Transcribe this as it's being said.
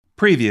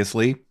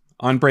Previously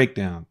on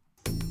Breakdown.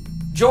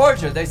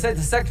 Georgia, they said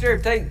the Secretary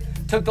of State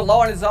took the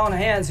law in his own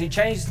hands. He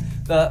changed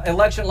the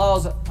election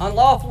laws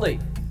unlawfully.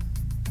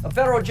 A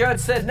federal judge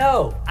said,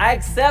 no, I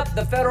accept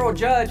the federal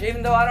judge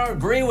even though I don't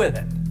agree with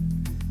it.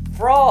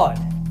 Fraud.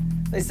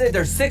 They said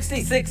there's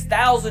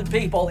 66,000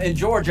 people in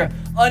Georgia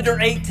under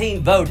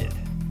 18 voted.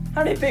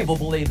 How many people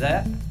believe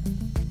that?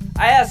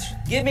 I asked,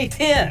 give me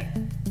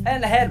 10,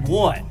 and I had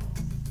one.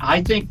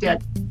 I think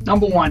that,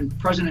 number one,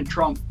 President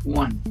Trump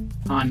won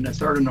on the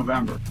 3rd of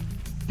November.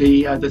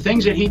 The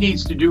things that he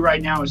needs to do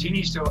right now is he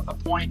needs to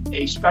appoint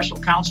a special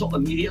counsel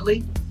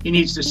immediately. He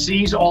needs to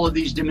seize all of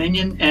these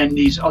Dominion and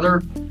these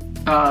other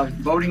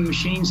voting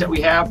machines that we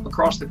have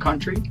across the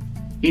country.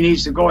 He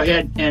needs to go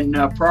ahead and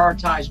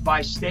prioritize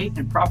by state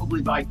and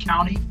probably by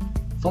county.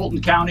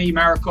 Fulton County,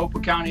 Maricopa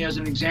County as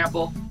an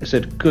example. I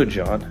said, good,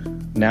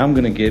 John. Now I'm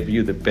going to give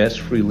you the best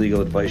free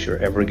legal advice you're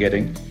ever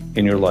getting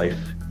in your life.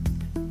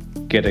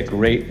 Get a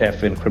great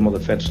effing criminal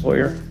defense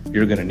lawyer.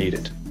 You're going to need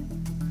it.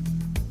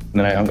 And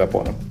then I hung up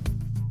on him.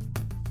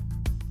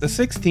 The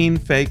 16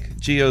 fake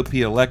GOP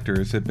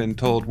electors had been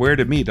told where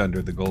to meet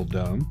under the Gold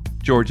Dome,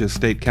 Georgia's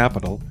state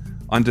capital,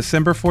 on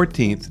December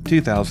 14th,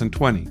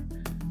 2020.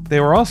 They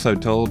were also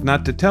told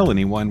not to tell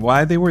anyone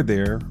why they were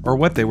there or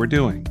what they were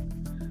doing.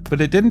 But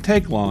it didn't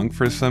take long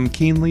for some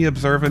keenly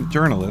observant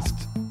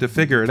journalists to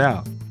figure it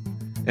out.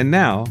 And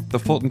now, the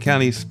Fulton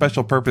County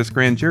Special Purpose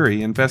Grand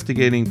Jury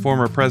investigating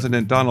former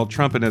President Donald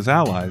Trump and his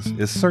allies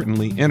is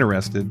certainly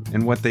interested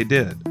in what they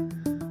did.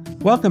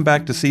 Welcome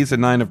back to Season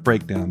 9 of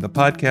Breakdown, the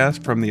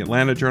podcast from the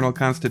Atlanta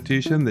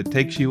Journal-Constitution that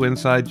takes you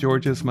inside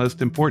Georgia's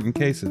most important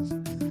cases.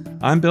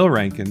 I'm Bill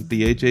Rankin,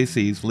 the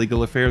AJC's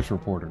legal affairs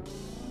reporter.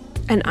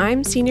 And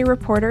I'm senior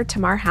reporter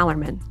Tamar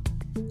Hallerman.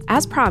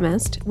 As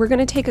promised, we're going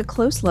to take a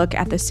close look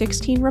at the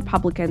 16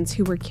 Republicans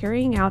who were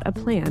carrying out a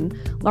plan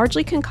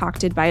largely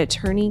concocted by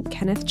attorney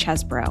Kenneth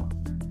Chesebro.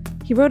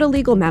 He wrote a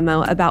legal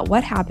memo about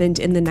what happened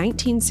in the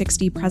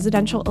 1960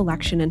 presidential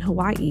election in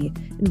Hawaii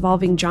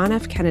involving John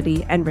F.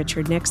 Kennedy and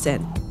Richard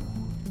Nixon.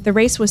 The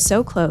race was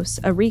so close,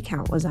 a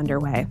recount was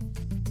underway.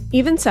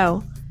 Even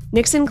so,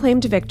 Nixon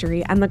claimed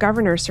victory and the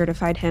governor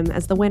certified him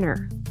as the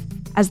winner.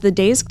 As the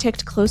days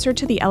ticked closer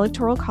to the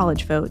Electoral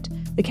College vote,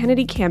 the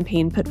Kennedy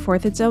campaign put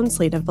forth its own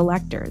slate of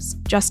electors,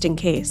 just in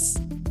case.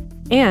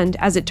 And,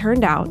 as it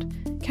turned out,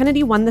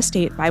 Kennedy won the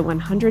state by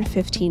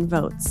 115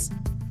 votes.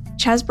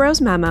 Chesebro's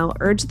memo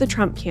urged the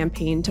Trump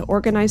campaign to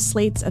organize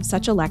slates of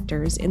such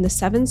electors in the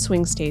 7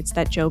 swing states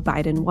that Joe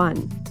Biden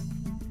won.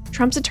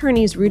 Trump's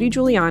attorneys Rudy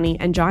Giuliani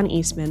and John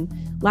Eastman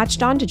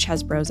latched on to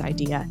Chesebro's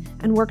idea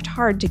and worked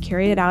hard to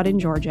carry it out in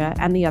Georgia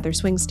and the other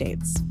swing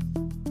states.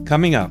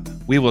 Coming up,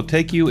 we will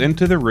take you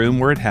into the room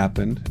where it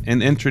happened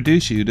and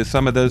introduce you to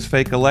some of those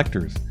fake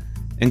electors,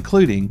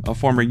 including a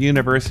former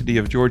University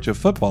of Georgia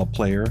football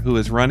player who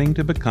is running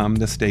to become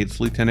the state's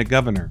lieutenant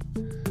governor.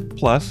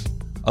 Plus,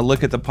 a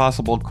look at the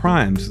possible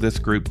crimes this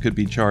group could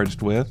be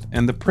charged with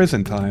and the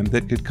prison time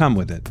that could come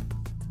with it.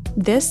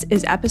 This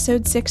is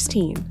Episode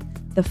 16,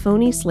 The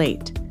Phony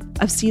Slate,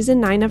 of Season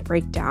 9 of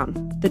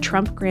Breakdown, The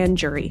Trump Grand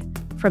Jury,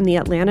 from the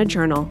Atlanta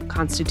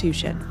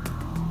Journal-Constitution.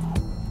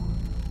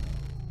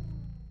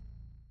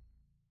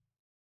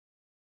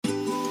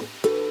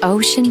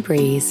 Ocean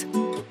breeze,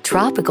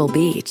 tropical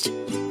beach,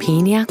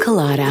 pina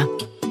colada.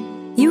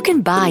 You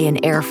can buy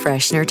an air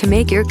freshener to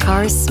make your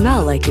car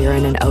smell like you're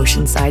in an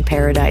oceanside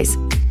paradise.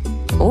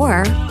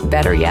 Or,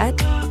 better yet,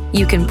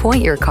 you can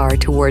point your car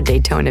toward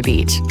Daytona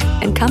Beach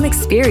and come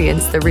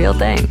experience the real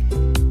thing.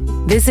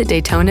 Visit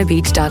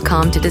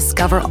DaytonaBeach.com to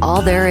discover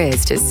all there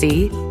is to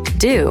see,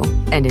 do,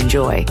 and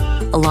enjoy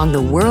along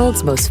the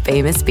world's most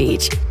famous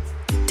beach.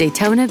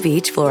 Daytona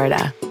Beach,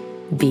 Florida.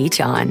 Beach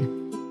on.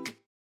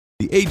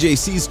 The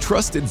AJC's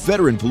trusted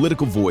veteran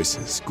political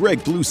voices,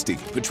 Greg Bluestein,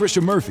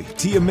 Patricia Murphy,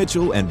 Tia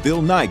Mitchell, and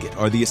Bill Nygut,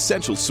 are the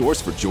essential source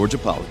for Georgia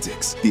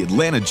politics. The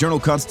Atlanta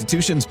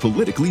Journal-Constitution's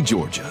Politically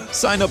Georgia.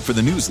 Sign up for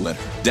the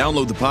newsletter,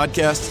 download the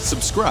podcast,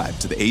 subscribe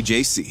to the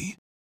AJC.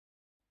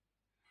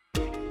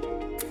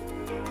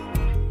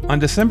 On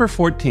December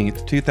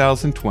 14th,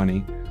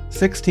 2020,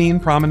 16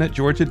 prominent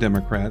Georgia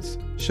Democrats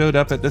showed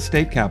up at the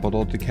state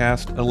capitol to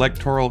cast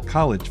electoral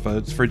college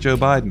votes for Joe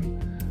Biden.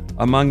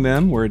 Among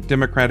them were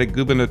Democratic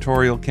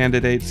gubernatorial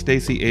candidate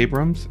Stacey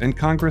Abrams and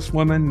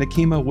Congresswoman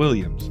Nikema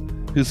Williams,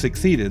 who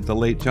succeeded the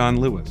late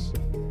John Lewis.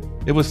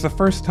 It was the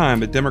first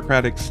time a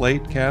Democratic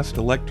slate cast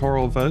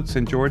electoral votes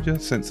in Georgia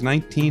since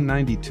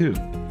 1992.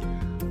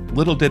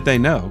 Little did they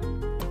know,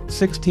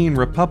 16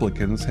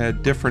 Republicans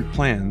had different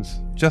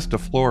plans just a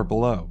floor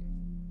below.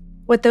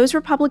 What those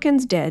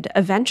Republicans did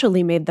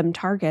eventually made them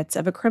targets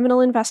of a criminal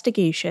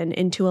investigation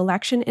into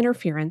election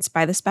interference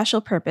by the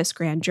Special Purpose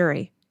Grand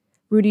Jury.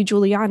 Rudy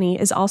Giuliani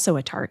is also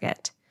a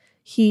target.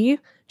 He,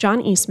 John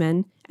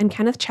Eastman, and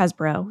Kenneth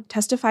Chesebro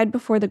testified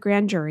before the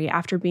grand jury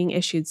after being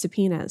issued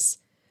subpoenas.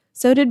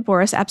 So did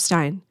Boris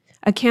Epshteyn,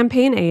 a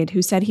campaign aide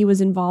who said he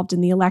was involved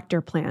in the elector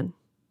plan.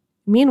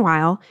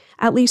 Meanwhile,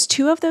 at least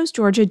 2 of those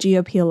Georgia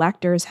GOP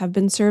electors have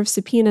been served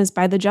subpoenas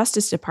by the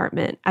Justice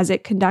Department as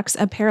it conducts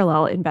a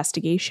parallel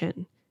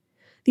investigation.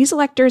 These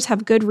electors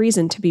have good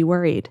reason to be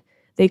worried.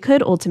 They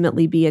could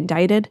ultimately be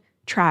indicted,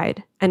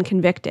 tried, and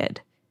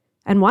convicted.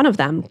 And one of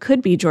them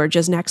could be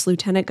Georgia's next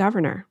lieutenant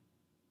governor.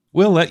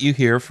 We'll let you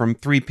hear from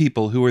 3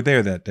 people who were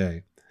there that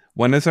day.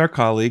 One is our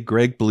colleague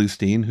Greg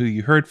Bluestein, who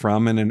you heard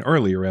from in an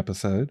earlier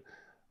episode.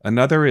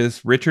 Another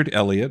is Richard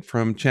Elliott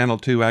from Channel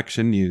 2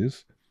 Action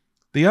News.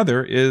 The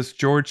other is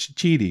George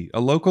Chidi,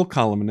 a local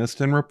columnist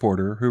and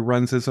reporter who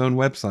runs his own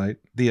website,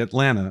 The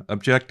Atlanta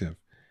Objective,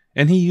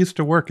 and he used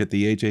to work at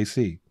the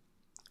AJC.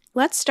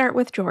 Let's start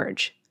with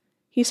George.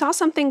 He saw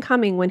something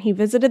coming when he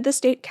visited the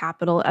state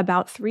capitol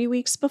about 3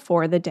 weeks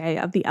before the day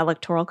of the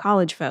Electoral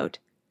College vote.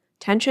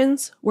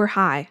 Tensions were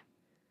high.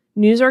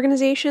 News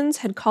organizations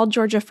had called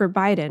Georgia for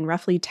Biden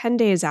roughly 10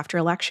 days after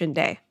Election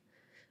Day.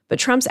 But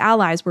Trump's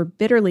allies were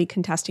bitterly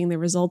contesting the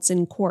results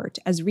in court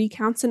as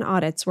recounts and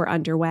audits were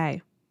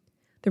underway.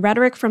 The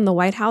rhetoric from the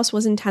White House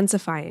was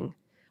intensifying,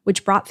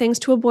 which brought things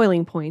to a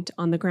boiling point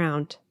on the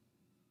ground.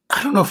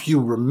 I don't know if you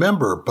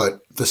remember, but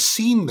the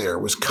scene there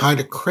was kind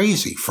of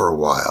crazy for a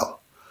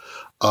while.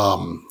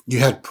 You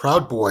had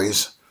Proud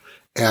Boys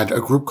and a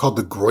group called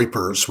the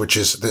Groypers, which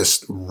is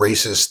this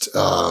racist,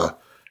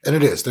 and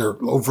it is, they're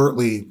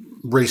overtly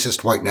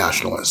racist white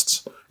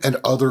nationalists, and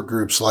other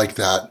groups like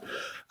that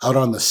out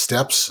on the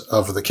steps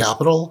of the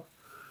Capitol.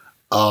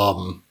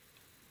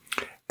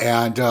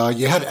 And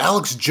you had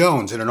Alex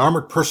Jones in an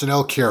armored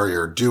personnel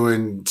carrier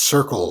doing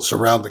circles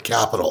around the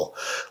Capitol,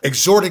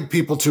 exhorting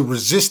people to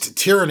resist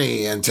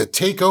tyranny and to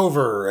take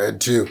over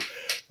and to,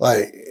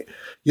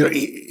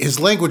 his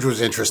language was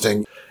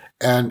interesting.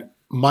 And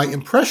my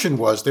impression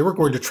was they were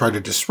going to try to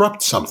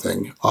disrupt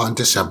something on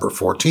December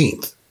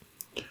 14th.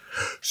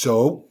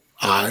 So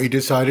I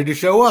decided to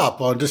show up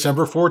on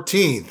December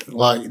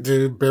 14th,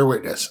 to bear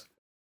witness.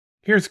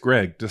 Here's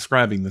Greg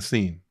describing the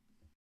scene.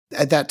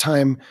 At that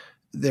time,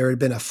 there had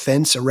been a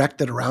fence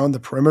erected around the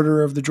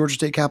perimeter of the Georgia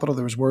State Capitol.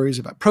 There was worries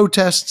about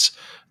protests.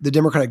 The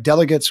Democratic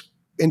delegates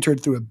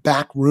entered through a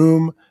back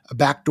room, a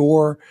back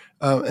door,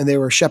 and they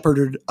were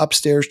shepherded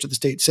upstairs to the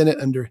state Senate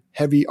under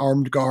heavy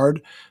armed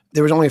guard.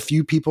 There was only a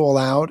few people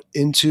allowed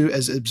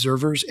as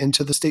observers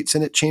into the state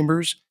Senate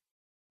chambers.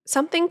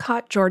 Something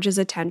caught George's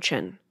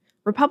attention.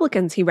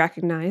 Republicans he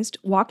recognized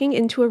walking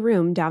into a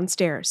room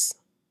downstairs.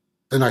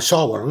 And I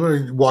saw one.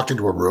 I walked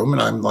into a room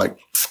and I'm like,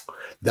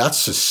 that's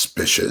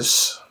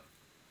suspicious.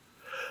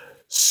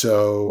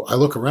 So I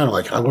look around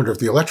I wonder if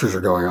the electors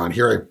are going on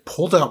here. I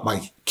pulled out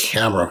my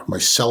camera, my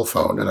cell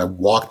phone, and I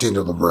walked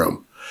into the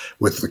room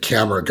with the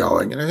camera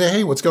going. And I said,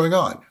 hey, what's going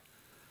on?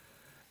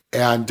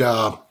 And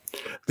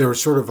there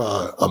was sort of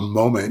a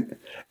moment.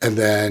 And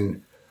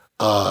then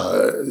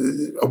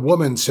a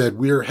woman said,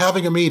 we're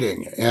having a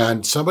meeting.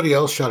 And somebody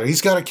else shouted,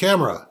 he's got a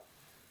camera.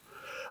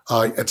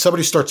 And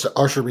somebody starts to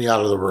usher me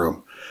out of the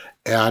room.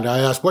 And I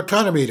asked, what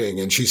kind of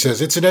meeting? And she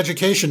says, it's an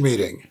education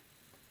meeting.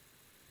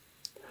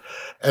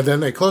 And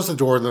then they close the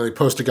door and then they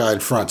post a guy in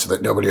front so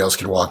that nobody else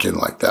can walk in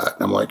like that.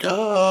 And I'm like,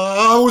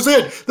 that was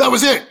it. That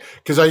was it.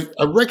 Because I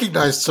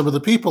recognized some of the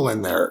people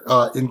in there,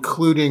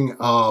 including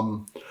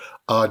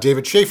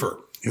David Schaefer,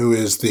 who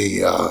is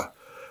the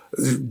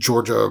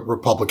Georgia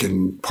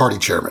Republican Party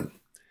chairman.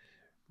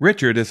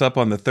 Richard is up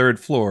on the 3rd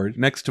floor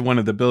next to one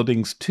of the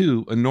building's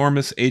 2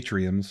 enormous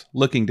atriums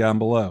looking down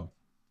below.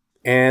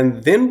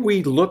 And then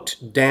we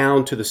looked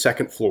down to the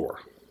 2nd floor.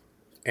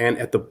 And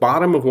at the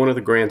bottom of one of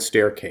the grand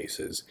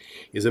staircases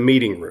is a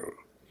meeting room.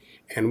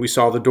 And we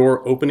saw the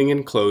door opening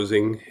and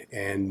closing,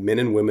 and men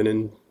and women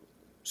in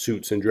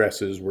suits and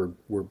dresses were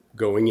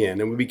going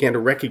in. And we began to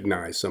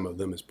recognize some of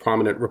them as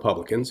prominent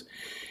Republicans,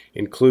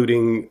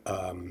 including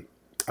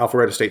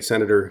Alpharetta State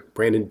Senator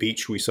Brandon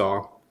Beach, we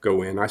saw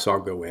go in. I saw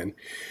go in.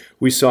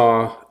 We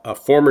saw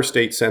former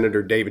State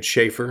Senator David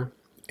Schaefer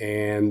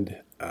and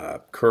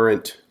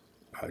current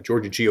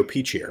Georgia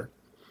GOP chair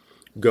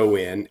go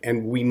in,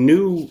 and we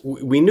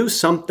knew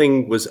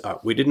something was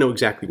up. We didn't know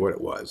exactly what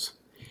it was.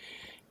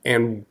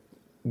 And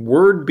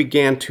word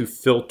began to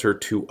filter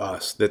to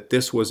us that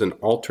this was an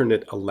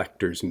alternate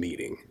electors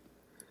meeting.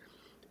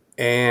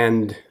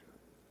 And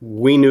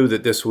we knew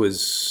that this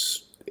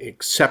was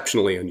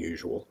exceptionally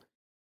unusual.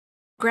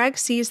 Greg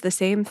sees the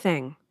same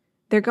thing.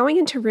 They're going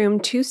into room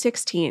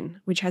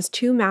 216, which has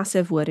 2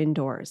 massive wooden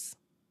doors.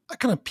 I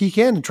kind of peek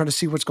in and try to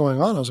see what's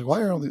going on. I was like,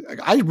 why are all these?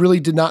 I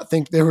really did not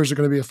think there was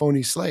going to be a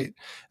phony slate.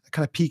 I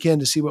kind of peek in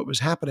to see what was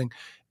happening.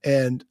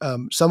 And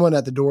someone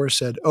at the door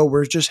said, oh,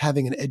 we're just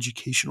having an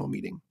educational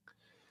meeting.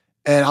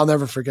 And I'll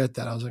never forget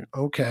that. I was like,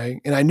 okay.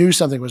 And I knew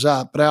something was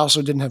up, but I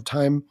also didn't have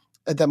time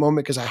at that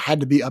moment because I had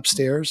to be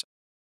upstairs.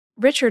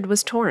 Richard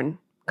was torn.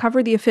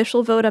 Cover the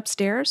official vote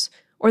upstairs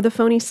or the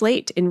phony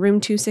slate in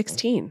room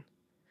 216.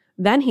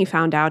 Then he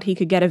found out he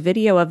could get a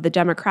video of the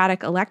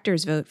Democratic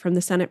electors vote from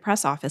the Senate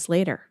press office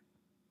later.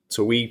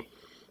 So we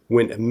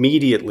went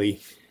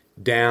immediately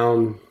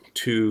down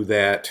to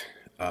that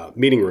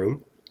meeting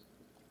room.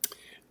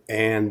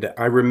 And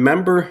I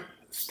remember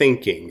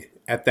thinking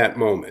at that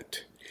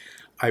moment,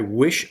 I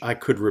wish I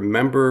could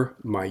remember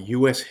my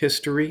U.S.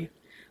 history,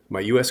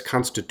 my U.S.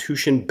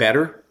 Constitution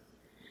better,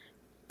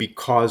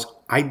 because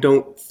I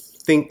don't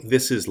think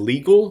this is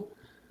legal,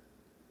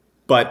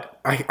 but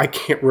I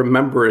can't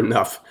remember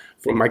enough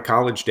from my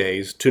college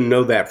days to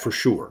know that for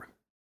sure.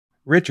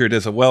 Richard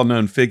is a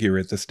well-known figure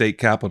at the state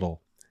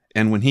capitol,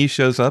 and when he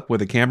shows up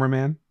with a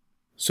cameraman?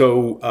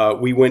 So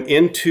we went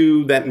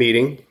into that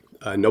meeting.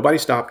 Nobody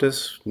stopped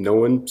us. No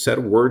one said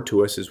a word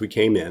to us as we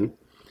came in.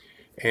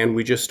 And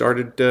we just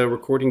started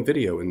recording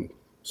video and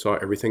saw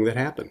everything that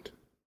happened.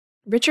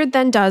 Richard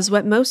then does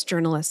what most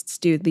journalists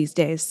do these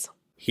days.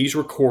 He's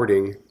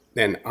recording,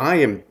 and I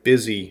am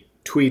busy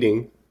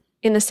tweeting.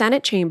 In the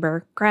Senate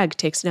chamber, Greg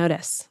takes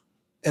notice.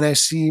 And I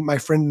see my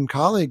friend and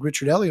colleague,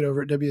 Richard Elliott,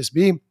 over at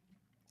WSB,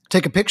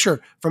 take a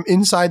picture from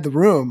inside the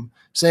room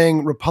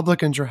saying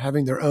Republicans are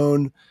having their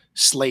own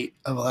slate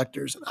of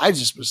electors. And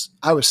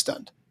I was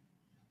stunned.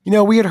 You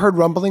know, we had heard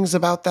rumblings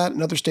about that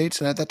in other states.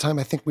 And at that time,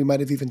 I think we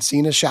might have even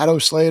seen a shadow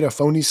slate, a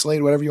phony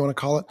slate, whatever you want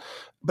to call it.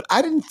 But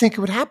I didn't think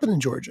it would happen in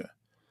Georgia.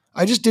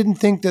 I just didn't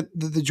think that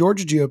the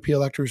Georgia GOP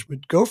electors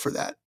would go for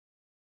that.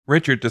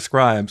 Richard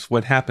describes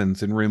what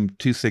happens in room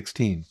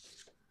 216.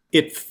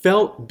 It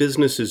felt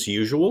business as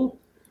usual,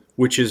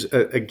 which is,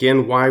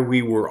 again, why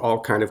we were all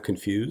kind of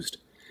confused.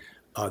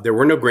 There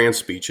were no grand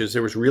speeches.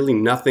 There was really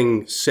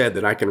nothing said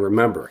that I can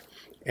remember.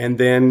 And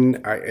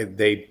then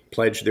they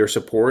pledged their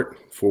support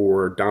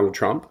for Donald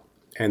Trump.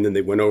 And then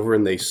they went over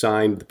and they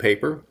signed the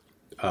paper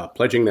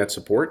pledging that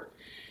support.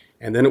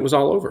 And then it was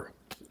all over.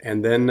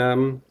 And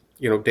then,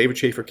 David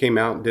Schaefer came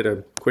out and did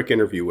a quick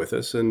interview with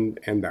us. And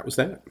that was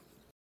that.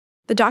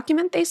 The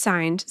document they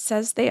signed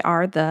says they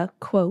are the,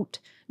 quote,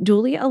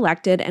 duly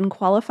elected and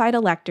qualified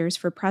electors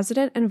for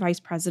President and Vice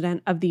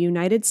President of the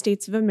United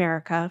States of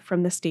America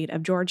from the state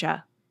of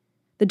Georgia.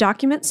 The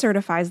document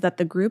certifies that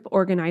the group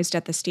organized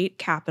at the state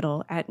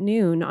capitol at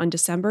noon on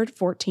December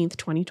 14,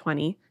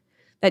 2020,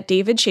 that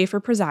David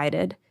Schaefer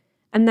presided,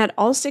 and that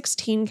all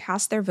 16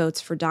 cast their votes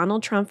for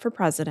Donald Trump for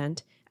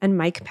president and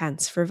Mike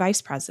Pence for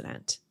vice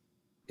president.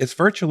 It's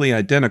virtually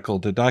identical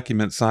to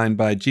documents signed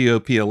by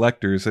GOP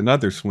electors in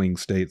other swing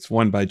states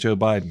won by Joe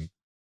Biden.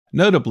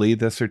 Notably,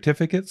 the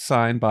certificates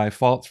signed by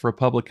false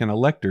Republican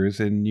electors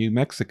in New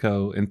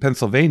Mexico and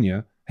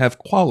Pennsylvania have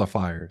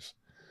qualifiers.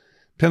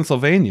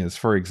 Pennsylvania's,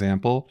 for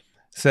example,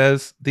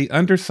 says the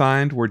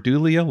undersigned were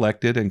duly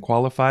elected and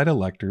qualified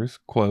electors,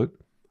 quote,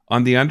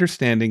 on the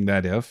understanding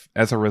that if,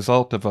 as a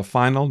result of a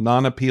final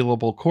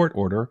non-appealable court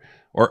order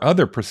or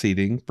other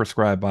proceeding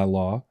prescribed by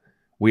law,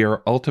 we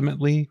are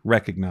ultimately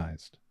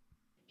recognized.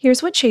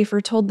 Here's what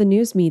Schaefer told the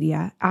news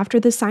media after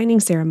the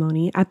signing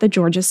ceremony at the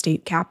Georgia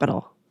State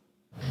Capitol.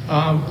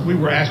 We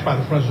were asked by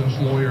the president's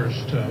lawyers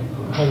to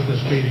hold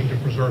this meeting to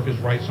preserve his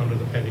rights under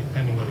the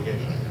pending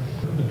litigation.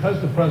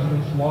 Because the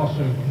president's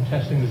lawsuit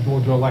contesting the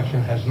Georgia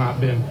election has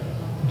not been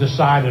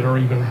decided or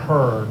even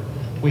heard,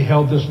 we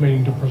held this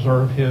meeting to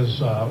preserve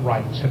his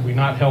rights. Had we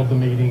not held the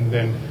meeting,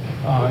 then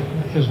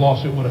his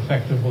lawsuit would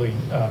effectively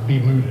be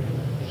mooted.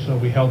 So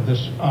we held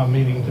this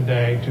meeting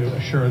today to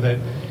assure that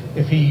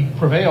if he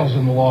prevails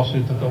in the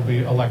lawsuit, that they'll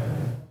be elected.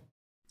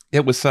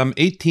 It was some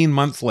 18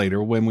 months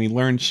later when we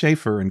learned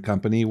Schaefer and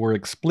company were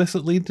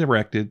explicitly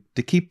directed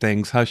to keep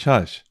things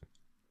hush-hush.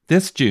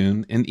 This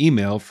June, an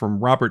email from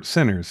Robert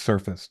Sinners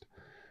surfaced.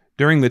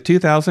 During the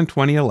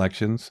 2020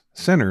 elections,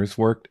 Sinners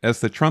worked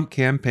as the Trump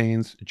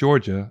campaign's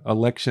Georgia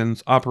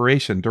Elections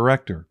Operation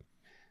Director.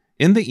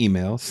 In the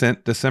email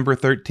sent December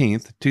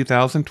 13,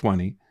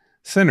 2020,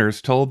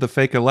 Sinners told the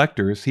fake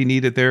electors he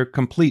needed their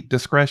complete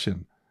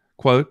discretion.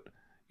 Quote,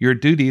 your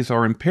duties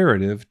are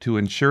imperative to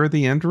ensure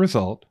the end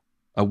result,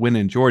 a win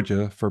in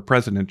Georgia for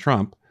President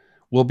Trump,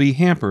 will be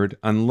hampered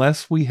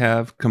unless we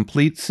have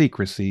complete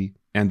secrecy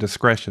and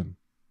discretion.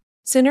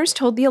 Sinners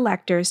told the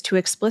electors to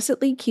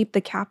explicitly keep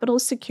the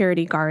Capitol's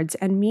security guards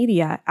and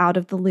media out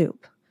of the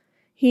loop.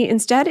 He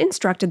instead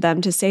instructed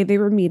them to say they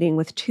were meeting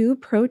with two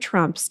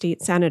pro-Trump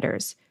state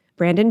senators,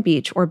 Brandon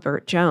Beach or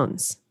Burt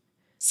Jones.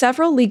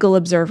 Several legal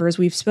observers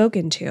we've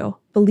spoken to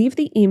believe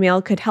the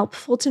email could help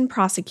Fulton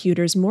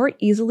prosecutors more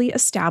easily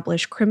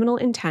establish criminal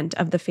intent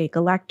of the fake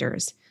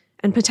electors,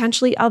 and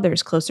potentially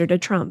others closer to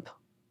Trump.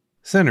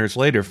 Sinners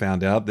later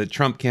found out that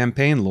Trump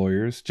campaign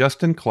lawyers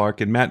Justin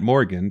Clark and Matt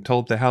Morgan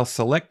told the House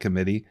Select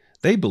Committee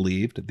they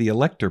believed the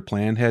elector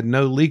plan had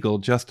no legal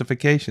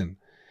justification.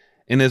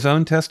 In his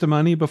own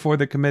testimony before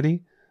the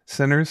committee,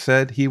 Sinners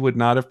said he would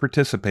not have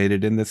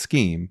participated in the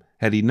scheme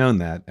had he known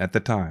that at the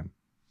time.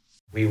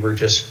 We were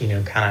just,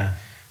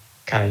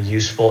 kind of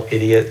useful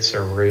idiots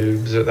or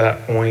rubes at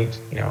that point.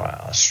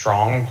 A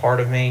strong part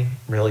of me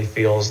really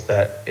feels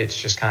that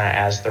it's just kind of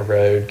as the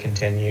road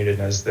continued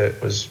and as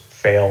it was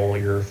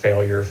failure,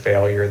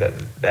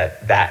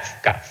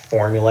 that got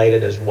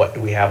formulated as what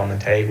do we have on the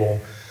table?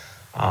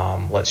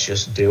 Let's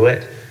just do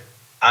it.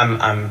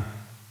 I'm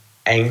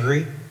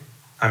angry.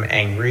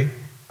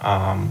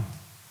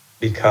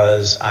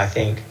 Because I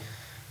think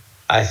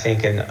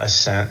in a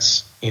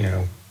sense,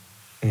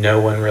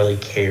 no one really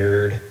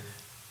cared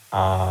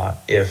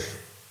if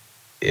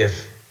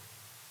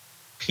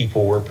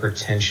people were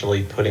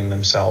potentially putting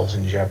themselves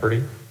in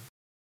jeopardy.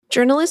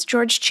 Journalist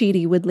George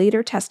Chidi would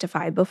later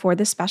testify before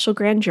the special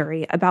grand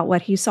jury about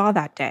what he saw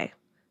that day.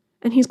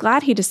 and he's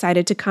glad he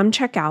decided to come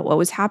check out what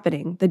was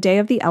happening the day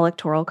of the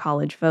Electoral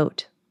College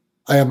vote.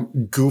 I am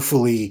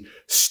goofily,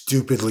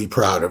 stupidly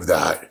proud of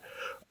that.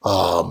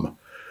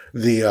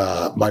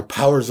 My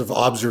powers of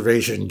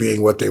observation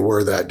being what they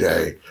were that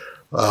day.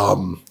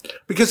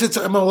 Because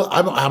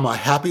I'm a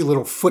happy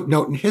little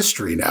footnote in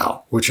history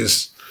now, which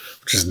is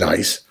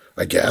nice,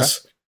 I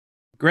guess.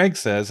 Greg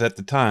says at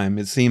the time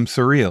it seemed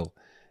surreal.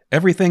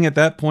 Everything at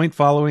that point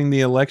following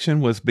the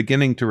election was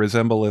beginning to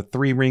resemble a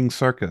three-ring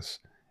circus.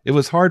 It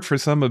was hard for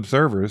some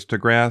observers to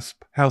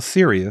grasp how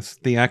serious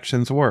the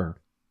actions were.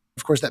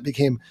 Of course, that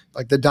became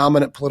like the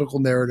dominant political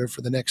narrative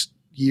for the next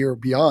year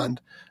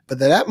beyond.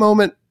 But at that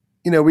moment,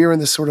 we were in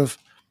this sort of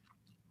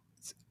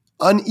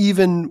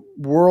uneven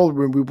world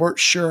where we weren't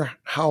sure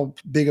how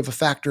big of a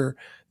factor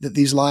that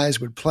these lies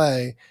would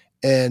play.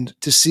 And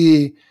to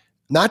see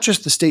not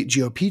just the state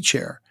GOP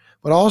chair,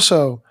 but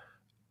also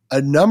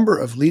a number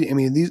of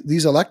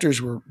these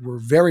electors were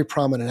very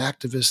prominent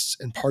activists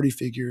and party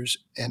figures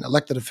and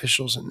elected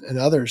officials and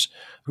others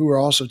who were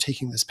also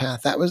taking this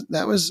path. That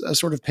was a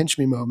sort of pinch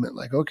me moment,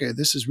 like, okay,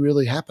 this is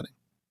really happening.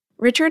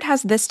 Richard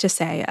has this to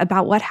say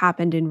about what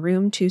happened in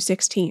room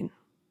 216.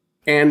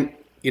 And,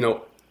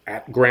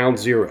 at ground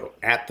zero,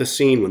 at the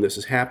scene when this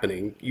is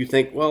happening, you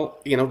think, well,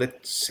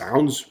 that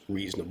sounds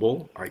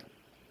reasonable.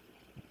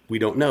 We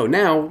don't know.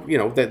 Now,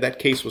 that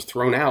case was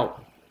thrown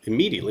out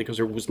immediately because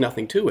there was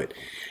nothing to it.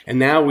 And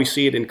now we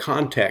see it in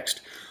context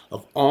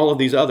of all of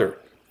these other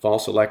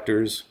false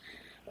electors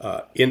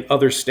in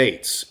other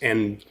states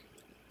and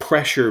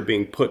pressure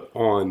being put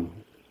on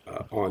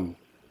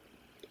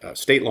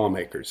state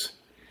lawmakers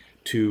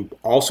to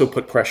also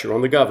put pressure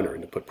on the governor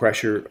and to put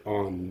pressure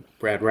on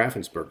Brad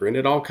Raffensperger. And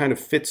it all kind of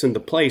fits into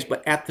place.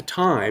 But at the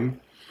time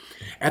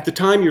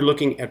you're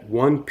looking at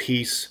one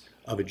piece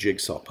of a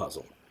jigsaw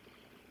puzzle.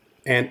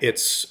 And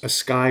it's a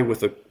sky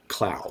with a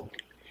cloud.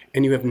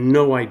 And you have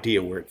no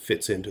idea where it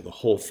fits into the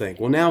whole thing.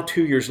 Well, now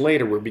 2 years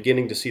later, we're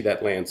beginning to see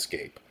that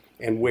landscape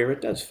and where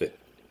it does fit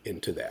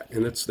into that.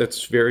 And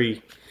that's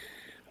very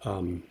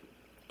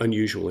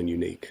unusual and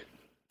unique.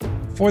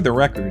 For the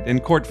record, in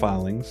court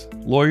filings,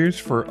 lawyers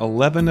for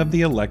 11 of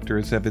the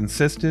electors have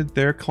insisted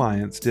their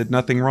clients did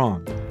nothing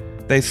wrong.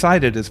 They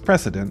cited as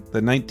precedent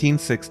the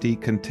 1960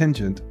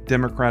 contingent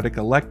Democratic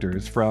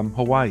electors from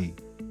Hawaii.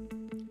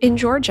 In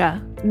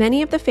Georgia,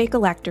 many of the fake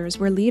electors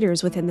were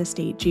leaders within the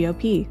state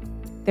GOP.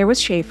 There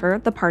was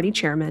Schaefer, the party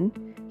chairman.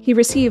 He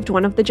received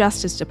one of the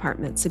Justice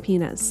Department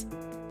subpoenas.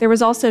 There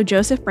was also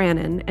Joseph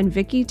Brannon and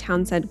Vicki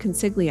Townsend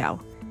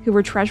Consiglio, who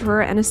were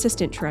treasurer and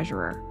assistant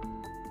treasurer.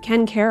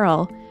 Ken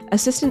Carroll,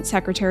 assistant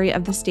secretary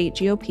of the state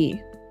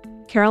GOP.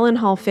 Carolyn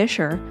Hall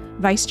Fisher,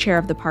 vice chair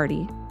of the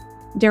party.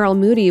 Darrell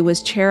Moody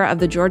was chair of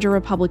the Georgia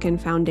Republican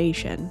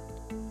Foundation.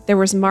 There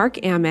was Mark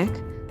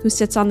Amick, who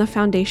sits on the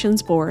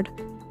foundation's board,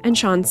 and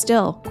Sean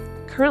Still,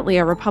 currently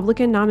a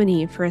Republican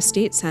nominee for a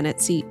state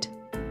Senate seat.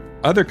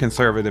 Other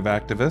conservative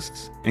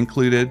activists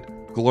included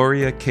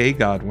Gloria K.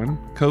 Godwin,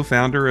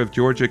 co-founder of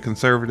Georgia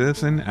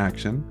Conservatives in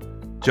Action,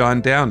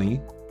 John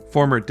Downey,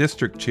 former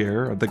district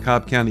chair of the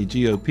Cobb County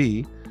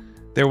GOP.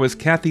 There was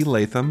Kathy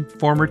Latham,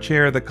 former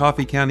chair of the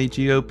Coffee County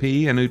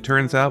GOP and who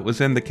turns out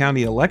was in the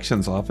county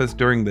elections office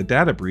during the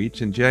data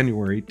breach in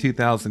January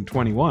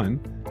 2021,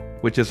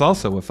 which is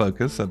also a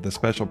focus of the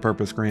special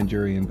purpose grand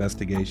jury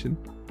investigation.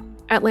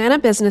 Atlanta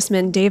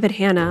businessman David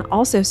Hanna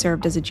also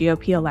served as a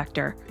GOP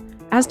elector,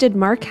 as did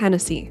Mark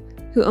Hennessy,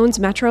 who owns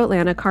Metro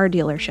Atlanta car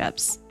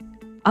dealerships.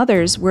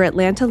 Others were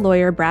Atlanta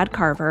lawyer Brad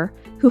Carver,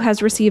 who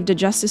has received a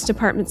Justice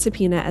Department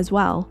subpoena as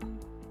well,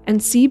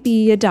 and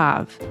C.B.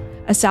 Yadav,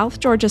 a South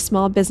Georgia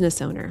small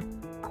business owner.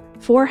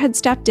 4 had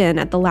stepped in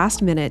at the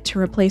last minute to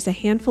replace a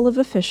handful of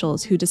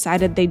officials who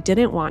decided they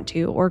didn't want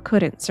to or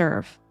couldn't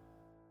serve.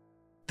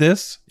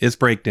 This is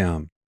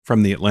Breakdown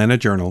from the Atlanta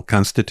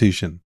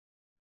Journal-Constitution.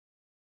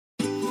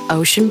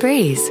 Ocean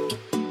breeze,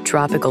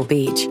 tropical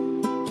beach.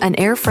 An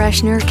air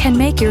freshener can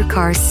make your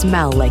car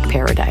smell like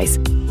paradise.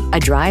 A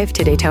drive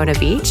to Daytona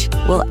Beach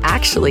will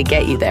actually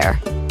get you there.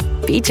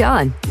 Beach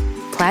on.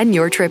 Plan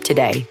your trip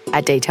today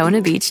at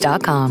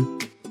DaytonaBeach.com.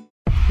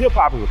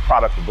 Hip-hop is a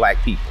product of Black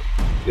people.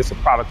 It's a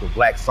product of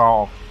Black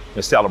song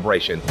and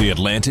celebration. The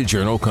Atlanta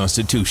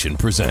Journal-Constitution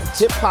presents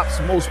hip-hop's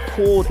most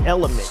pulled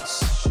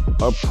elements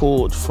are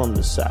pulled from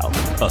the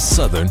South. A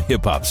Southern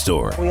hip-hop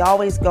story. We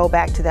always go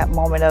back to that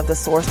moment of the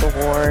Source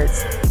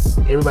Awards.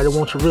 Everybody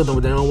wants your rhythm,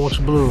 but they don't want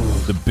your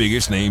blues. The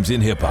biggest names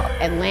in hip-hop.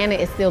 Atlanta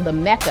is still the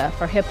mecca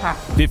for hip-hop.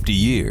 50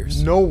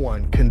 years. No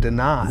one can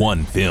deny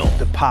one film.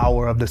 The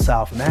power of the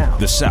South now.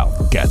 The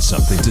South got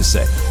something to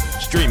say.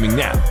 Streaming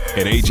now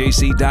at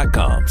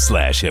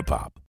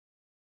ajc.com/hiphop.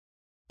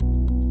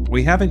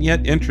 We haven't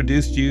yet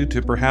introduced you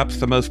to perhaps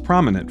the most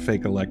prominent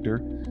fake elector,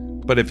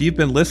 but if you've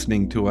been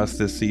listening to us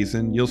this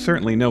season, you'll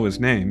certainly know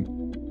his name,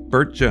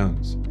 Burt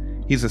Jones.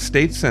 He's a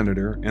state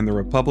senator and the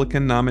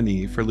Republican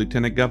nominee for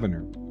lieutenant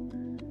governor.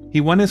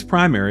 He won his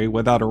primary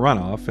without a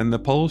runoff, and the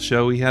polls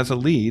show he has a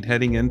lead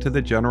heading into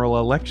the general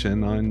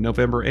election on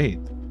November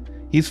 8th.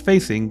 He's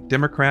facing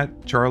Democrat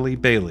Charlie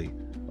Bailey,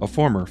 a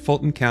former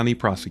Fulton County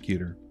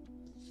prosecutor.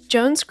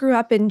 Jones grew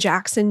up in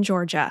Jackson,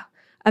 Georgia,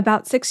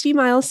 about 60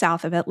 miles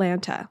south of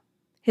Atlanta.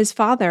 His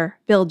father,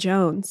 Bill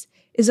Jones,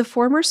 is a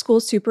former school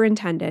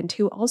superintendent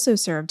who also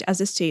served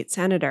as a state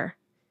senator.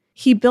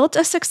 He built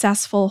a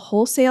successful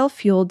wholesale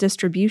fuel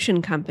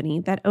distribution company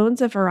that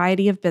owns a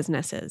variety of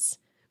businesses: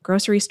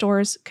 grocery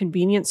stores,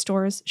 convenience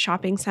stores,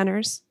 shopping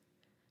centers.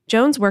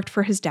 Jones worked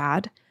for his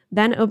dad,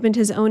 then opened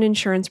his own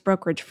insurance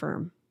brokerage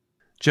firm.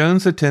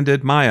 Jones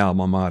attended my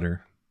alma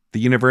mater,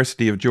 the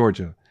University of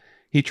Georgia.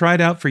 He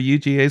tried out for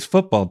UGA's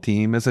football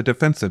team as a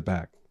defensive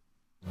back.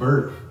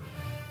 Bert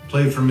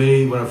played for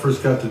me when I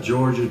first got to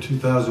Georgia,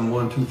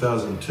 2001,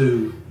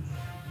 2002.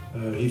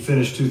 He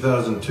finished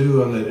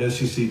 2002 on that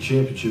SEC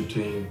championship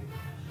team.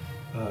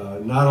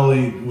 Not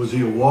only was he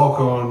a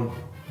walk-on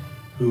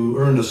who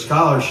earned a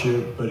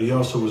scholarship, but he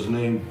also was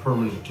named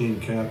permanent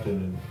team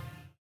captain.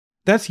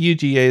 That's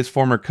UGA's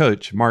former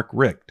coach, Mark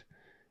Richt.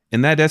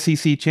 In that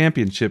SEC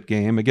championship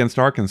game against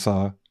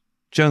Arkansas,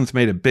 Jones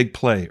made a big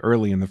play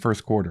early in the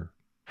first quarter.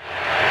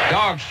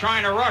 Dogs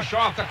trying to rush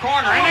off the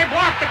corner, and they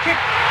block the kick,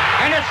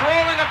 and it's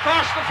rolling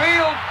across the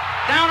field,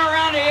 down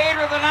around the 8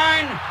 or the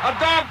 9. A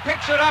dog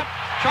picks it up,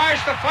 tries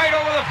to fight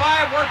over the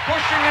 5. We're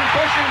pushing and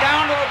pushing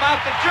down to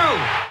about the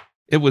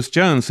 2. It was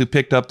Jones who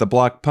picked up the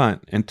block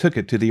punt and took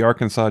it to the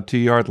Arkansas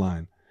 2-yard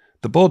line.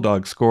 The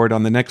Bulldogs scored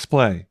on the next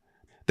play.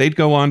 They'd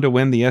go on to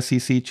win the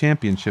SEC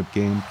championship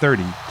game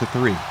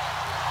 30-3.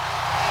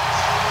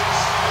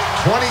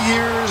 20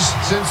 years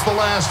since the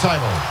last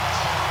title.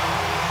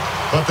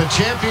 But the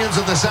champions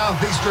of the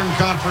Southeastern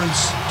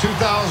Conference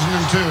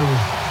 2002,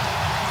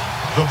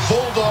 the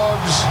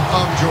Bulldogs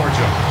of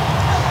Georgia.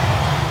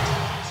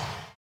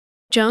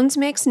 Jones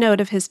makes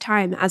note of his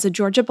time as a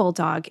Georgia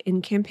Bulldog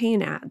in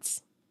campaign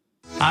ads.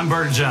 I'm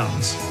Bert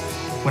Jones.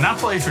 When I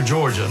played for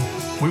Georgia,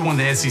 we won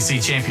the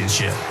SEC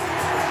championship.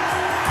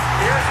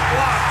 Here's the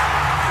block,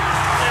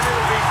 and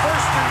it'll be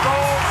first and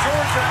goal,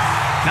 Georgia.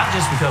 Not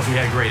just because we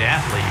had great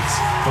athletes,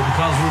 but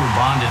because we were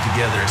bonded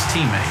together as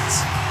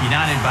teammates,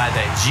 united by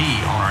that G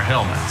on our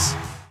helmets.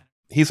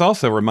 He's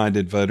also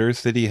reminded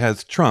voters that he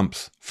has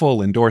Trump's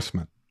full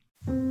endorsement.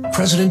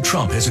 President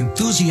Trump has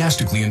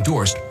enthusiastically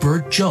endorsed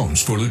Bert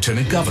Jones for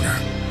lieutenant governor.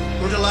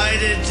 We're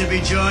delighted to be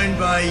joined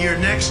by your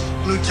next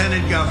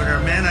lieutenant governor,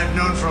 a man I've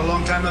known for a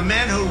long time, a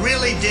man who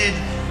really did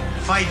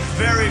fight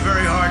very,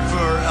 very hard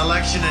for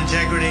election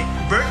integrity.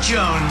 Bert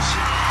Jones,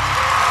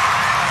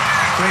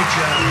 great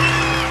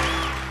job.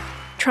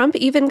 Trump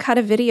even cut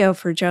a video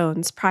for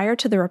Jones prior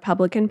to the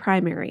Republican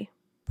primary.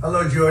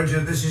 Hello, Georgia.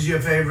 This is your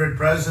favorite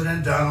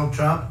president, Donald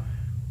Trump,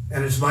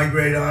 and it's my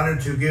great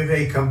honor to give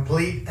a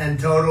complete and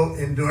total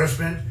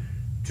endorsement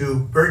to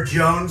Bert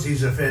Jones.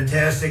 He's a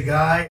fantastic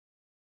guy.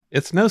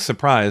 It's no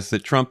surprise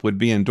that Trump would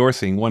be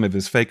endorsing one of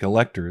his fake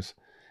electors.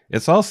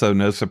 It's also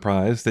no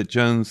surprise that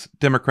Jones'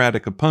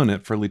 Democratic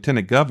opponent for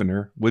lieutenant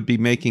governor would be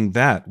making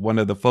that one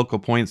of the focal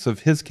points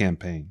of his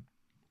campaign.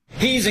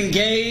 He's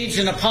engaged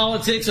in a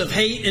politics of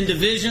hate and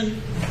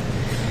division.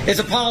 It's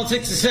a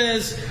politics that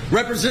says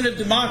representative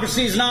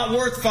democracy is not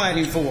worth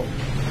fighting for.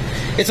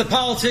 It's a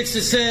politics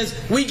that says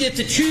we get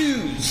to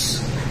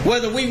choose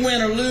whether we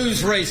win or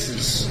lose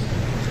races.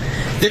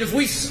 That if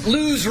we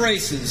lose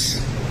races,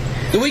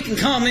 that we can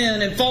come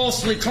in and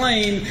falsely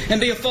claim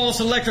and be a false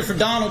elector for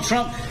Donald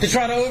Trump to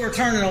try to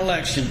overturn an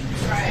election.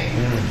 Right.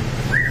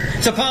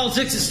 It's a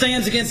politics that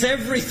stands against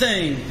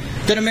everything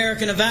that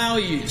American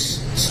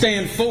values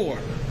stand for.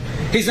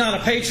 He's not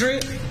a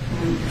patriot.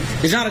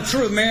 He's not a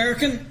true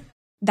American.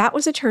 That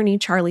was attorney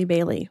Charlie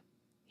Bailey.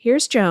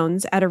 Here's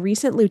Jones at a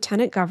recent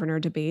lieutenant governor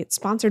debate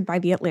sponsored by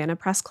the Atlanta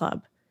Press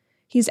Club.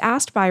 He's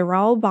asked by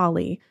Raul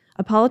Bali,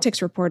 a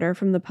politics reporter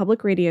from the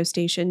public radio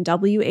station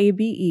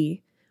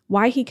WABE,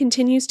 why he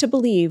continues to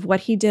believe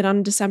what he did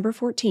on December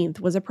 14th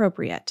was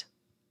appropriate.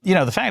 You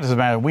know, the fact of the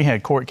matter, we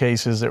had court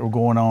cases that were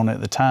going on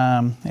at the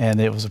time, and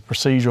it was a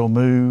procedural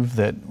move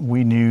that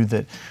we knew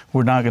that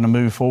we're not going to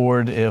move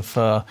forward if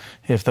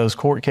those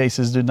court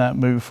cases did not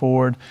move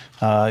forward.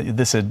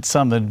 This had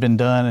something that had been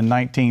done in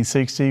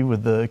 1960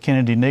 with the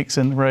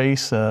Kennedy-Nixon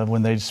race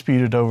when they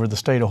disputed over the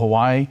state of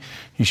Hawaii.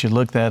 You should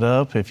look that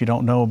up if you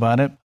don't know about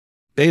it.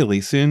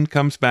 Bailey soon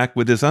comes back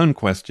with his own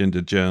question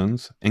to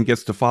Jones and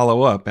gets to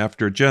follow up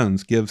after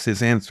Jones gives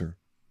his answer.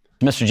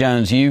 Mr.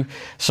 Jones, you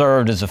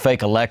served as a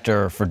fake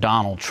elector for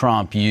Donald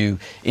Trump. You,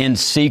 in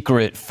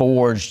secret,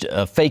 forged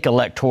a fake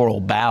electoral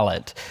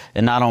ballot.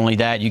 And not only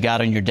that, you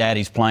got on your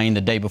daddy's plane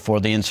the day before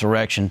the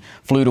insurrection,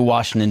 flew to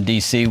Washington,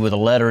 D.C. with a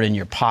letter in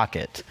your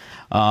pocket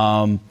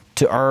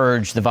to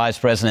urge the vice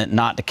president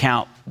not to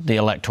count the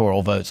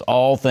electoral votes,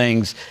 all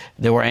things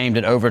that were aimed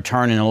at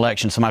overturning an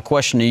election. So my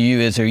question to you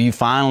is, are you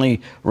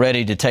finally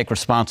ready to take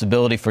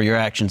responsibility for your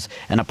actions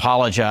and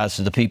apologize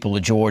to the people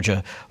of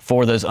Georgia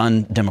for those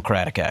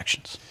undemocratic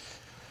actions?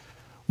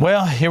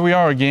 Well, here we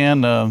are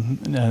again,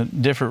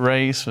 different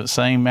race, but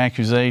same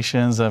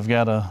accusations. I've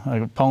got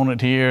an opponent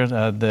here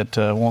that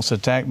wants to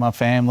attack my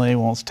family,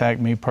 wants to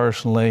attack me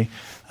personally,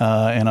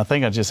 and I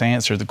think I just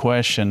answered the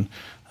question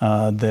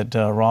that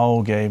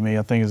Raul gave me.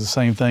 I think it's the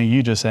same thing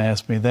you just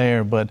asked me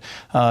there. But,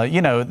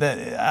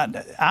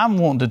 I'm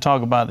wanting to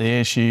talk about the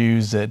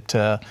issues that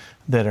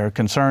are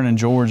concerning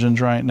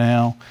Georgians right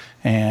now.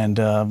 And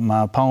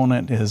my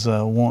opponent is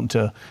wanting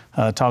to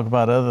talk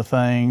about other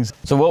things.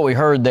 So what we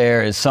heard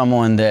there is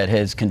someone that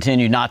has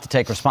continued not to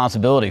take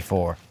responsibility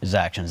for his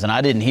actions. And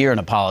I didn't hear an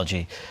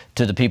apology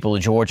to the people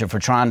of Georgia for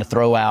trying to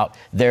throw out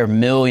their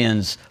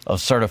millions of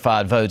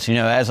certified votes. You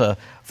know, as a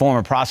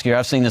former prosecutor,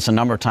 I've seen this a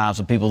number of times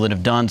with people that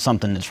have done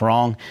something that's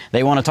wrong.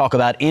 They want to talk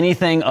about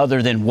anything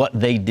other than what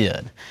they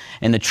did.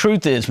 And the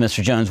truth is,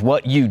 Mr. Jones,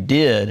 what you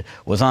did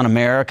was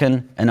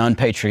un-American and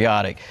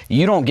unpatriotic.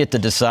 You don't get to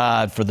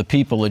decide for the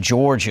people of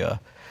Georgia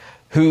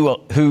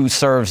who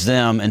serves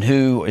them and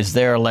who is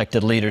their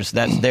elected leaders.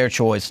 That's their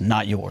choice,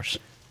 not yours.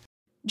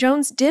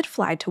 Jones did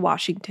fly to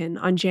Washington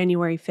on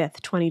January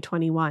 5th,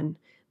 2021,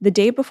 the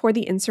day before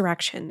the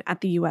insurrection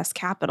at the U.S.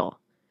 Capitol.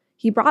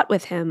 He brought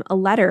with him a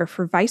letter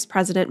for Vice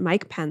President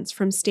Mike Pence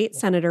from State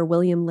Senator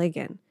William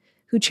Ligon,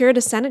 who chaired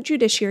a Senate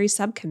Judiciary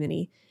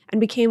Subcommittee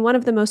and became one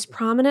of the most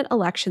prominent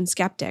election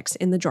skeptics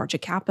in the Georgia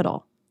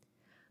Capitol.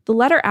 The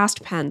letter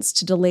asked Pence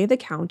to delay the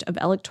count of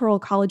Electoral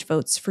College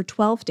votes for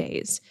 12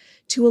 days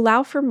to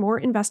allow for more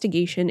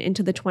investigation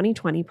into the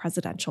 2020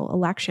 presidential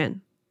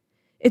election.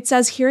 It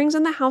says hearings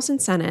in the House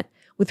and Senate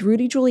with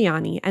Rudy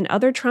Giuliani and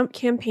other Trump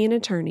campaign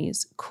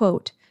attorneys,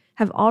 quote,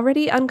 have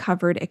already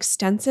uncovered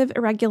extensive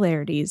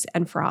irregularities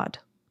and fraud.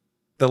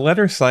 The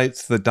letter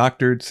cites the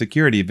doctored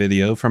security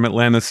video from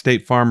Atlanta's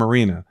State Farm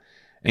Arena,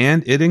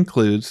 and it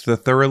includes the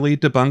thoroughly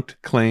debunked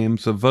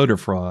claims of voter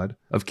fraud,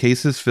 of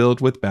cases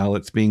filled with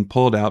ballots being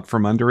pulled out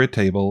from under a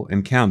table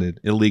and counted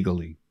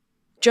illegally.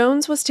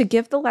 Jones was to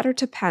give the letter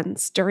to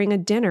Pence during a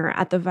dinner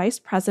at the vice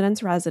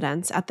president's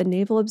residence at the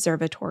Naval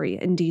Observatory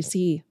in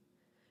D.C.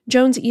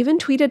 Jones even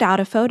tweeted out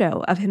a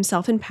photo of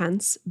himself and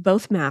Pence,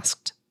 both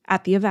masked,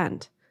 at the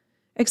event.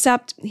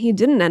 Except he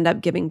didn't end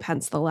up giving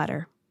Pence the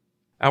letter.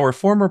 Our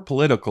former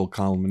political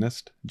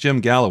columnist,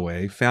 Jim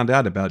Galloway, found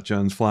out about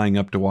Jones flying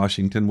up to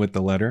Washington with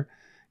the letter.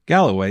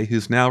 Galloway,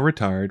 who's now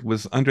retired,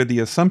 was under the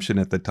assumption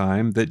at the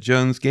time that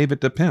Jones gave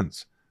it to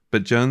Pence,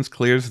 but Jones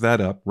clears that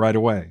up right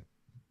away.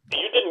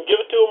 You didn't give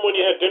it to him when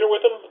you had dinner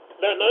with him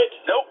that night?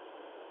 Nope.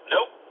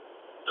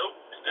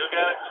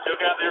 Still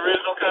got the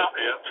original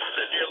copy.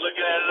 You're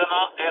looking at it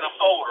in a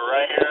folder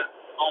right here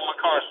on my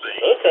car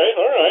seat. Okay,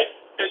 all right.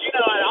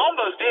 Because, I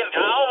almost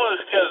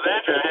because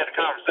after I had a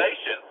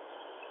conversation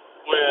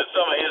with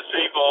some of his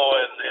people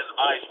and the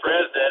vice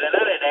president, and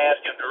I didn't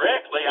ask him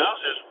directly. I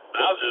was just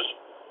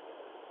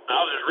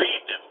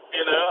reading him,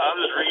 I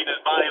was just reading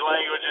his body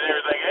language and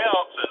everything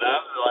else, and I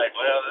was like,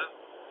 well,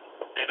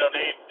 they don't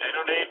need to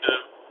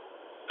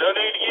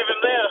give him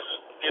this,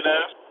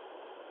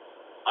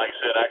 Like I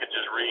said, I could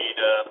just read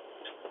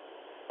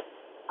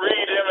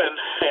him and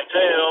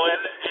tell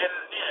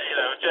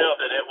tell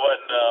that it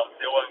wasn't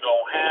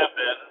going to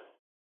happen.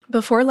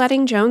 Before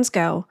letting Jones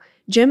go,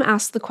 Jim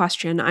asked the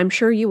question I'm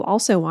sure you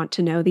also want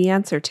to know the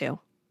answer to.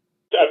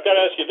 I've got to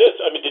ask you this.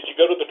 Did you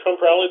go to the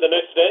Trump rally the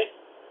next day?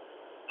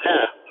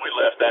 Yeah, we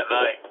left that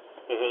night.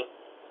 Mm-hmm.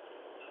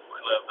 We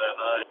left that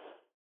night.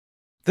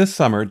 This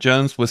summer,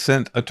 Jones was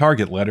sent a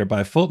target letter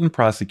by Fulton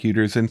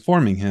prosecutors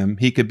informing him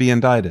he could be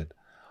indicted.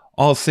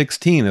 All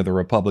 16 of the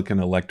Republican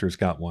electors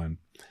got one.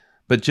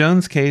 But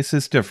Jones' case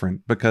is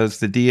different because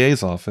the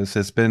DA's office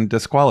has been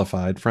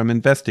disqualified from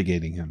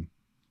investigating him.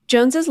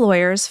 Jones's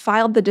lawyers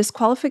filed the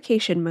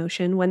disqualification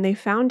motion when they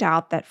found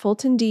out that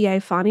Fulton DA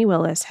Fani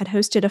Willis had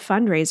hosted a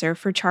fundraiser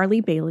for Charlie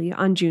Bailey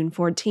on June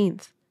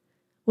 14th.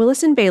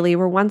 Willis and Bailey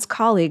were once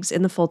colleagues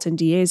in the Fulton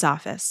DA's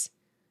office.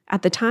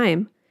 At the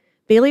time,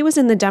 Bailey was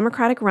in the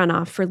Democratic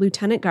runoff for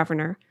lieutenant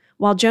governor,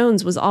 while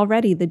Jones was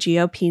already the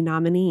GOP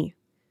nominee.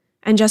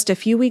 And just a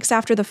few weeks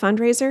after the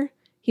fundraiser,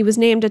 he was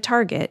named a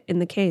target in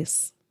the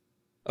case.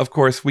 Of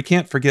course, we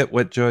can't forget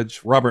what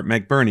Judge Robert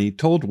McBurney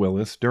told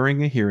Willis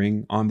during a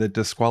hearing on the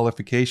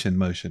disqualification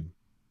motion.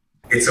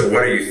 It's a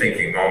what are you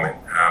thinking moment.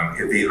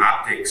 The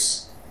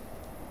optics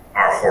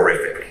are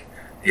horrific.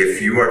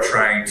 If you are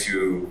trying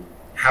to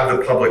have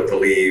the public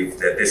believe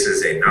that this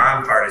is a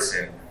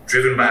nonpartisan,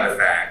 driven by the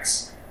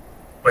facts,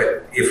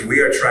 but if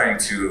we are trying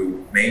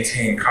to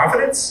maintain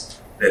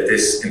confidence that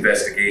this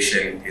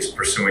investigation is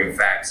pursuing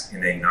facts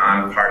in a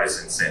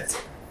nonpartisan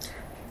sense,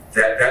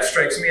 that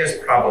strikes me as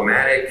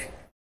problematic.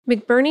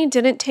 McBurney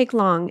didn't take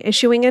long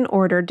issuing an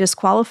order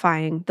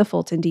disqualifying the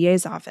Fulton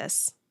DA's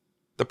office.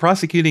 The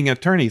Prosecuting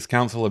Attorneys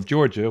Council of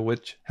Georgia,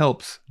 which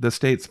helps the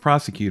state's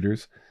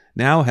prosecutors,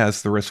 now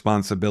has the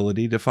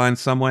responsibility to find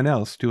someone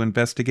else to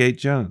investigate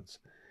Jones.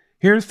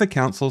 Here's the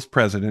council's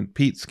president,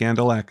 Pete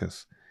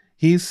Skandalakis.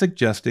 He's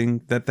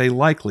suggesting that they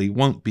likely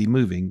won't be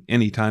moving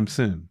anytime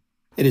soon.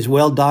 It is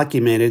well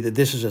documented that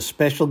this is a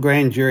special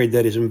grand jury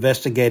that is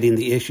investigating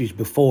the issues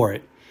before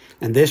it,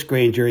 and this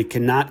grand jury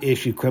cannot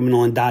issue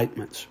criminal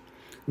indictments.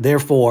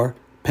 Therefore,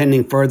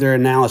 Pending further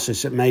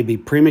analysis, it may be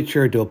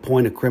premature to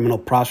appoint a criminal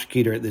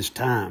prosecutor at this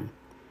time.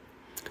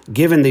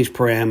 Given these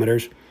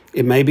parameters,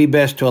 it may be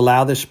best to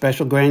allow this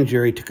special grand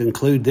jury to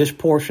conclude this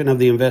portion of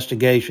the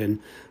investigation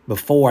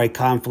before a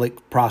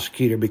conflict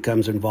prosecutor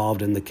becomes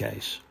involved in the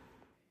case.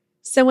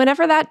 So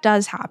whenever that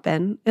does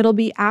happen, it'll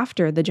be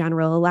after the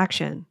general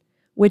election,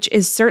 which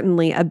is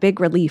certainly a big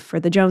relief for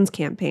the Jones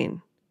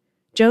campaign.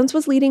 Jones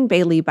was leading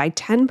Bailey by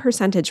 10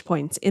 percentage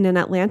points in an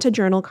Atlanta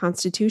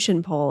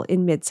Journal-Constitution poll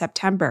in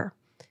mid-September.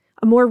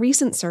 A more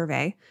recent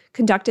survey,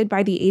 conducted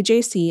by the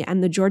AJC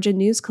and the Georgia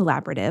News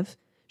Collaborative,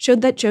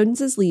 showed that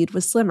Jones's lead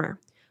was slimmer,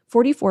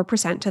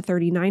 44% to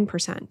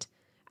 39%,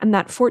 and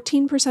that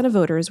 14% of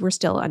voters were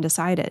still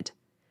undecided.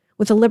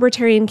 With a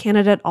Libertarian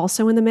candidate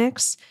also in the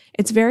mix,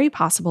 it's very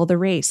possible the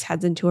race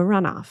heads into a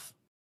runoff.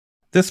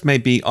 This may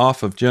be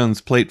off of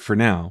Jones' plate for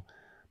now,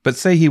 but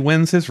say he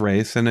wins his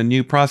race and a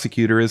new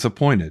prosecutor is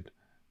appointed.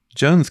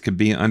 Jones could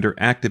be under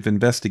active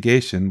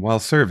investigation while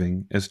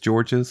serving as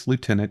Georgia's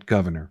lieutenant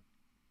governor.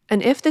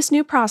 And if this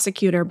new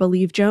prosecutor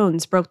believes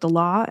Jones broke the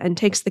law and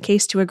takes the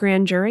case to a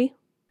grand jury,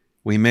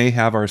 we may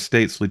have our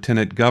state's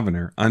lieutenant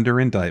governor under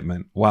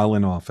indictment while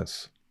in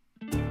office.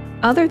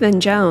 Other than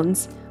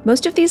Jones,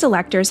 most of these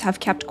electors have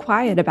kept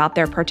quiet about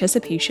their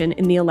participation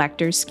in the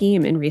electors'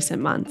 scheme in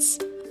recent months.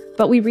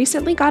 But we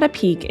recently got a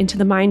peek into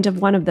the mind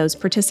of one of those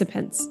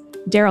participants,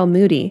 Daryl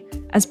Moody,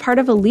 as part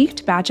of a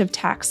leaked batch of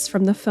texts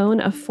from the phone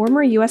of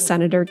former U.S.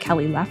 Senator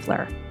Kelly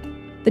Loeffler.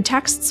 The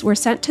texts were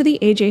sent to the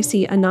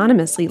AJC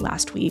anonymously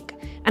last week,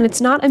 and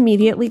it's not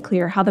immediately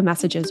clear how the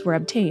messages were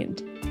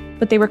obtained.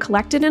 But they were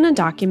collected in a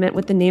document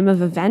with the name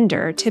of a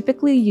vendor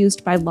typically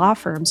used by law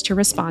firms to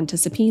respond to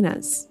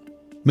subpoenas.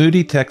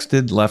 Moody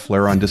texted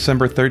Loeffler on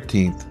December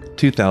 13,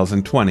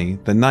 2020,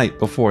 the night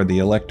before the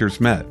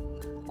electors met.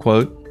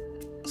 Quote,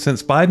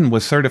 "Since Biden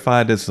was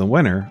certified as the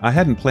winner, I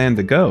hadn't planned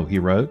to go," he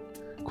wrote.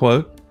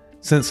 Quote,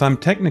 "Since I'm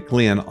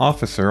technically an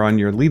officer on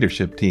your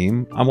leadership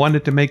team, I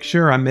wanted to make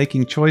sure I'm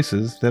making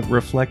choices that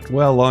reflect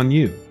well on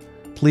you.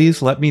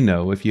 Please let me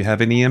know if you have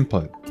any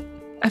input."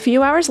 A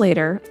few hours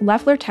later,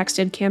 Loeffler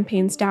texted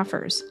campaign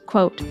staffers,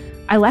 quote,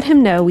 "I let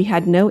him know we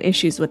had no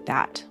issues with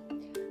that."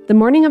 The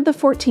morning of the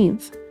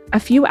 14th, a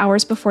few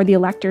hours before the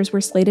electors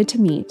were slated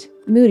to meet,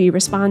 Moody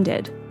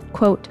responded,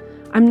 quote,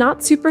 "I'm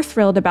not super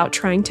thrilled about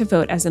trying to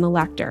vote as an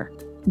elector,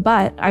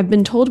 but I've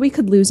been told we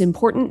could lose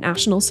important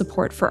national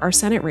support for our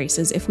Senate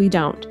races if we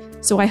don't,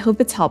 so I hope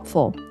it's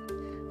helpful.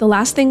 The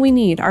last thing we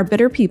need are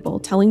bitter people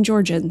telling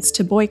Georgians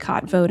to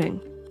boycott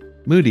voting."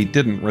 Moody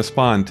didn't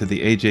respond to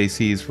the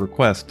AJC's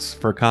requests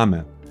for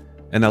comment,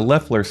 and a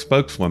Loeffler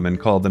spokeswoman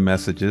called the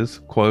messages,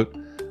 quote,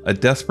 "a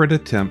desperate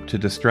attempt to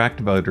distract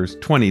voters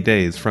 20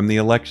 days from the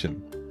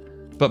election."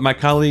 But my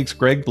colleagues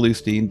Greg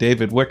Bluestein,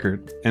 David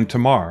Wickert, and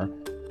Tamar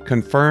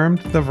confirmed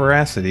the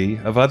veracity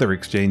of other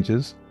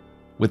exchanges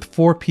with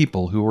 4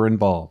 people who were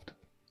involved.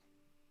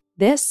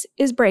 This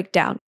is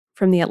Breakdown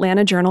from the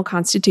Atlanta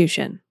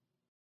Journal-Constitution.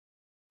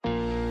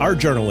 Our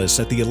journalists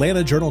at the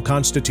Atlanta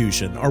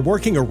Journal-Constitution are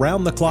working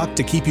around the clock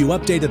to keep you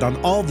updated on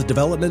all the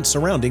developments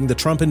surrounding the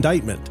Trump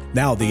indictment.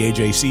 Now the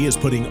AJC is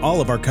putting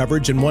all of our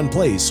coverage in one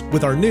place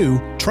with our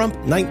new Trump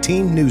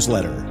 19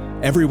 newsletter.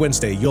 Every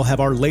Wednesday, you'll have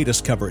our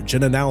latest coverage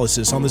and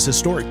analysis on this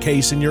historic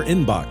case in your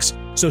inbox.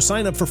 So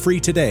sign up for free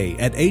today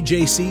at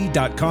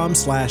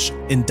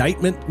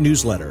ajc.com/indictment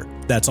newsletter.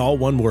 That's all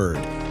one word.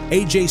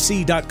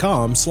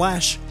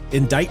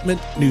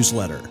 ajc.com/indictment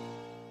newsletter.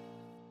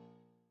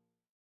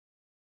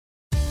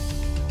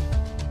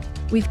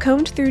 We've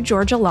combed through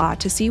Georgia law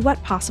to see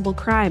what possible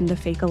crime the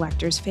fake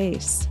electors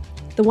face.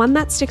 The one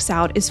that sticks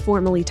out is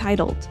formally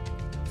titled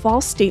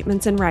False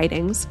Statements in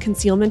Writings,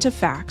 Concealment of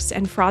Facts,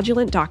 and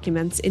Fraudulent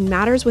Documents in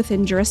Matters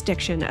Within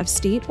Jurisdiction of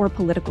State or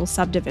Political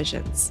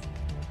Subdivisions.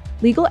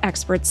 Legal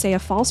experts say a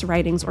false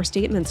writings or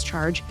statements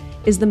charge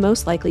is the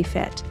most likely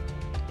fit.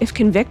 If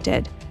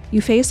convicted,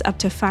 you face up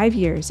to 5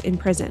 years in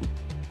prison.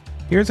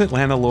 Here's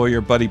Atlanta lawyer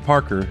Buddy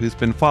Parker, who's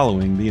been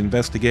following the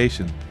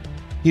investigation.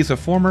 He's a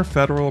former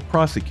federal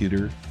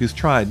prosecutor who's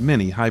tried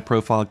many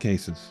high-profile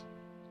cases.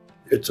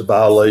 It's a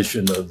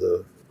violation of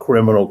the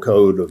criminal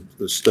code of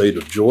the state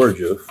of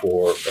Georgia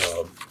for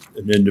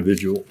an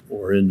individual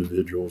or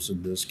individuals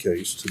in this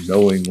case to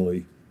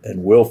knowingly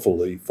and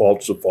willfully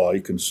falsify,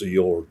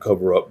 conceal, or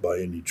cover up by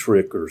any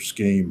trick or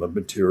scheme a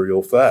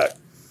material fact.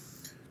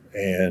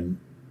 And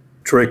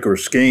trick or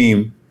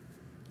scheme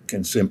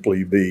can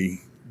simply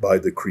be by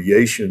the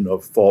creation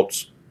of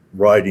false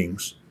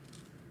writings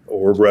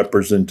or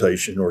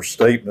representation or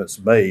statements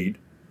made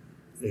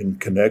in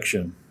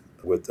connection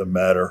with a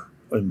matter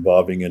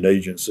involving an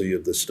agency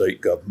of the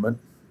state government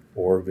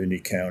or of any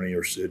county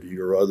or city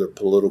or other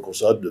political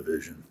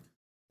subdivision.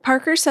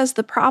 Parker says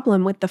the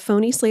problem with the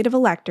phony slate of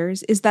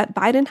electors is that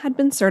Biden had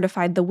been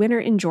certified the winner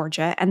in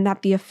Georgia and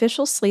that the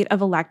official slate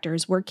of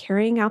electors were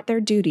carrying out their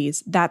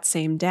duties that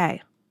same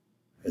day.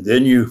 And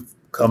then you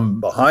come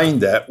behind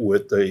that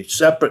with a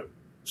separate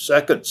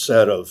second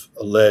set of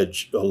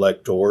alleged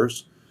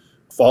electors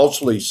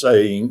falsely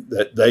saying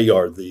that they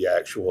are the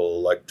actual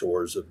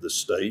electors of the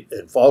state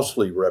and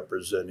falsely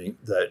representing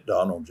that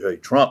Donald J.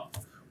 Trump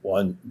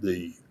won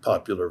the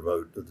popular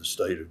vote of the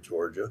state of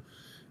Georgia,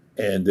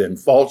 and then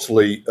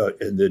falsely,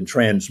 and then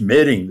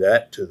transmitting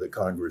that to the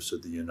Congress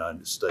of the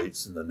United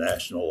States and the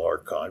National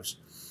Archives,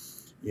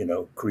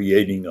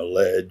 creating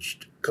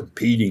alleged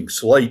competing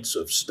slates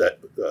of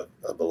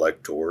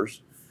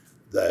electors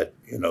that,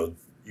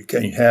 you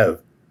can't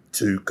have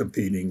two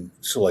competing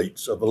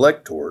slates of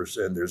electors,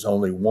 and there's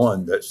only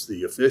one that's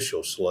the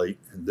official slate,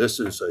 and this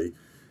is a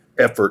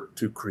effort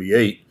to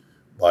create,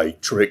 by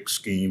trick,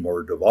 scheme,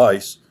 or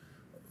device,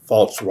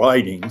 false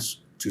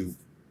writings to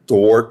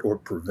thwart or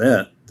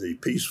prevent the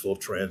peaceful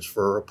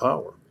transfer of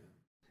power.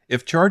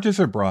 If charges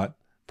are brought,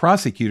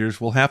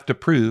 prosecutors will have to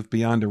prove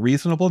beyond a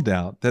reasonable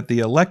doubt that the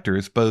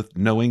electors both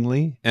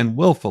knowingly and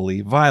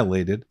willfully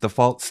violated the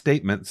false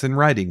statements and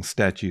writings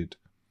statute.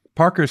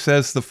 Parker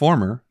says the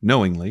former,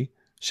 knowingly,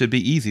 should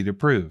be easy to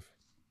prove.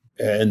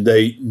 And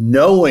they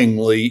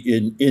knowingly,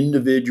 in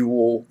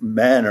individual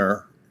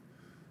manner,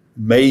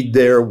 made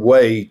their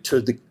way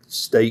to the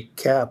state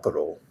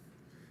capitol,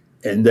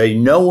 and they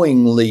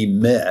knowingly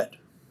met,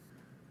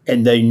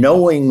 and they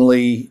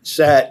knowingly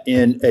sat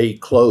in a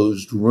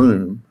closed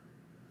room,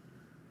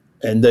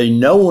 and they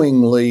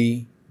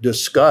knowingly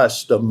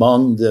discussed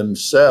among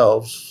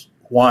themselves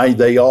why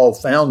they all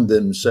found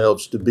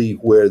themselves to be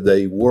where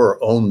they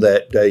were on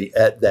that day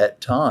at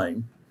that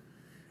time.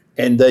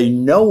 And they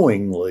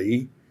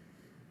knowingly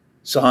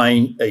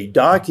signed a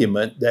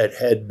document that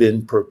had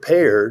been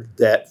prepared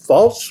that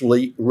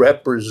falsely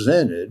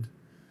represented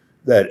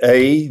that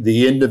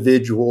the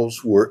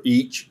individuals were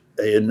each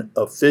an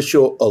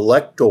official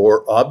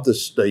elector of the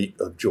state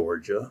of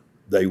Georgia.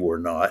 They were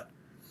not.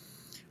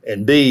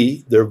 And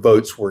B, their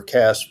votes were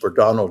cast for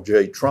Donald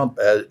J. Trump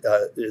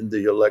in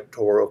the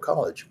Electoral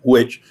College,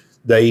 which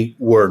they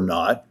were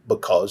not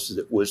because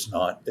it was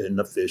not an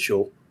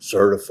official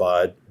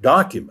certified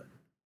document.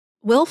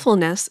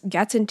 Willfulness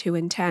gets into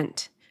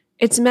intent.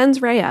 It's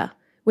mens rea,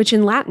 which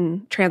in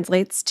Latin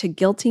translates to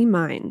guilty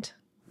mind.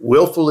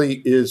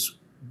 Willfully is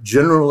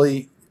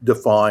generally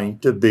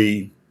defined to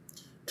be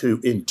to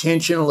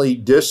intentionally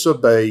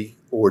disobey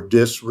or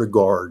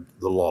disregard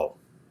the law.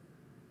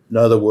 In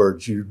other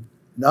words, you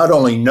not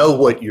only know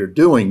what you're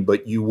doing,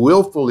 but you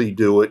willfully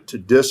do it to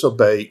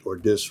disobey or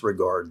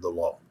disregard the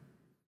law.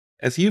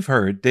 As you've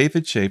heard,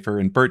 David Schaefer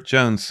and Burt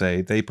Jones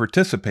say they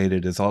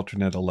participated as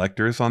alternate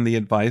electors on the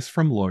advice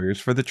from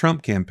lawyers for the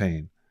Trump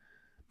campaign.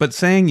 But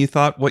saying you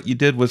thought what you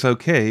did was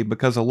okay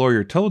because a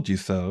lawyer told you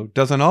so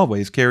doesn't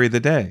always carry the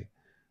day.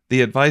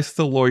 The advice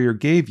the lawyer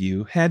gave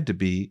you had to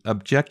be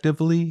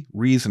objectively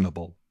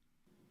reasonable.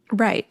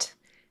 Right.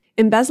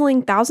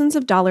 Embezzling thousands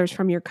of dollars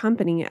from your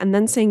company and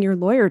then saying your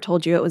lawyer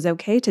told you it was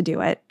okay to do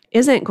it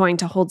isn't going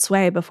to hold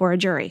sway before a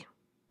jury.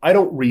 I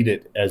don't read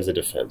it as a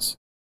defense.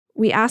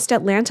 We asked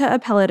Atlanta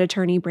appellate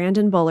attorney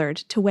Brandon Bullard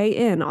to weigh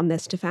in on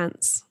this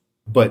defense.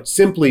 But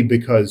simply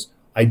because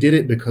I did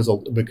it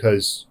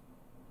because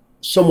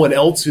someone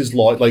else's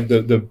law, like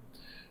the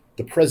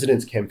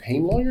president's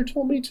campaign lawyer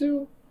told me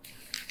to,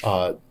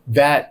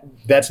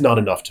 that's not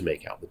enough to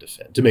make out the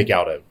defense, to make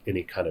out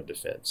any kind of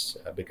defense,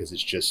 because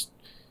it's just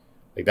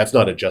like that's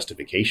not a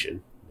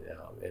justification,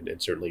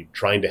 and certainly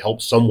trying to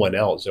help someone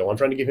else. So I'm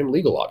trying to give him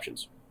legal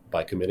options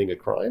by committing a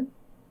crime.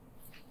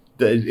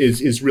 That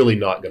is really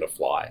not going to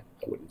fly,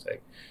 I wouldn't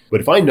think.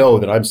 But if I know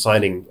that I'm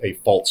signing a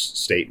false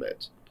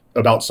statement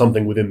about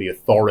something within the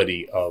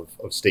authority of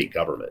state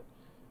government,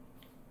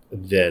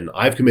 then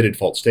I've committed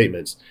false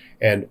statements.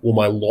 And well,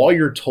 my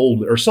lawyer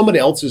told me, or somebody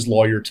else's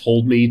lawyer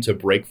told me to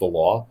break the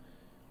law,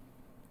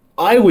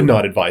 I would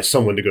not advise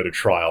someone to go to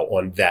trial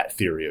on that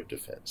theory of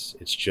defense.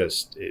 It's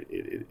just,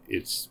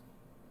 it's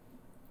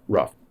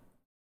rough.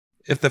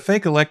 If the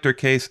fake elector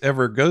case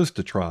ever goes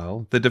to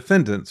trial, the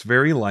defendants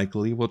very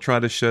likely will try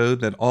to show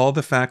that all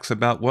the facts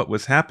about what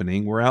was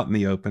happening were out in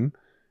the open,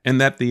 and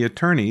that the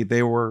attorney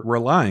they were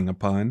relying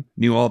upon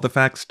knew all the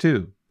facts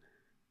too,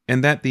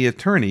 and that the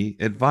attorney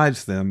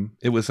advised them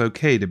it was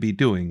okay to be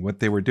doing what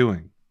they were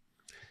doing.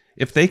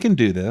 If they can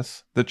do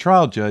this, the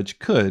trial judge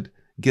could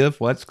give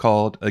what's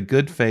called a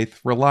good faith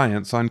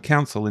reliance on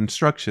counsel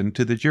instruction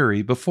to the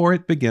jury before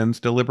it begins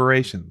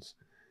deliberations.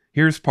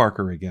 Here's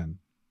Parker again.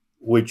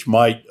 Which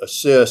might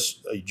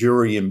assist a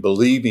jury in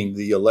believing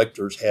the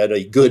electors had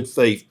a good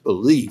faith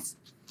belief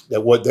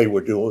that what they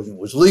were doing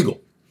was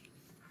legal.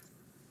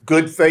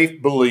 Good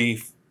faith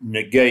belief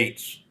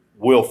negates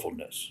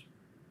willfulness.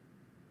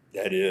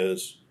 That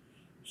is,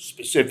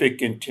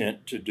 specific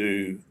intent to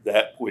do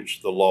that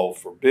which the law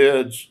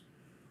forbids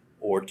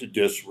or to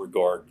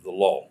disregard the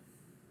law.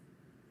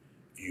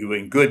 If you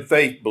in good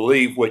faith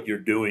believe what you're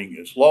doing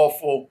is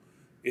lawful,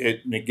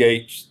 it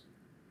negates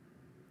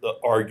the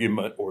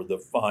argument or the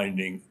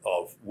finding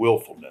of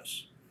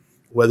willfulness.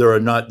 Whether or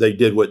not they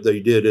did what they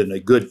did in a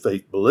good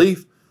faith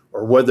belief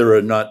or whether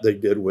or not they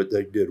did what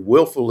they did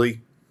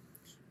willfully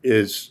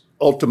is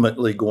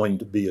ultimately going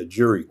to be a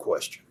jury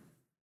question.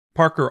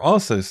 Parker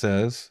also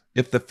says,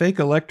 if the fake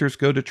electors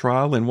go to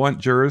trial and want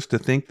jurors to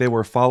think they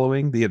were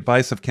following the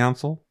advice of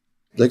counsel,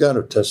 they got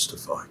to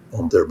testify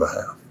on their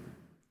behalf.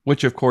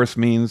 Which of course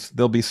means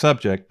they'll be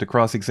subject to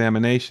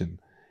cross-examination,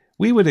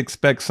 We would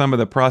expect some of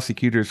the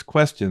prosecutor's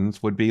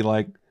questions would be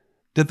like,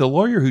 did the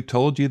lawyer who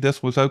told you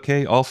this was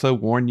okay also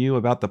warn you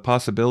about the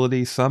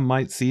possibility some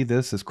might see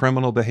this as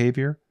criminal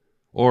behavior?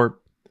 Or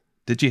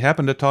did you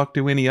happen to talk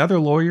to any other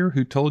lawyer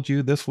who told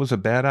you this was a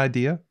bad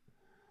idea?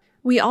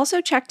 We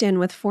also checked in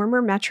with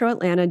former Metro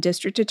Atlanta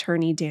District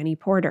Attorney Danny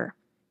Porter.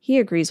 He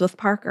agrees with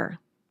Parker.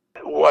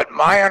 What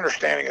my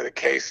understanding of the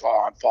case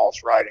law on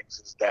false writings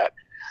is that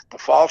the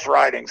false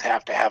writings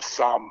have to have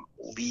some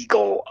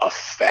legal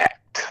effect.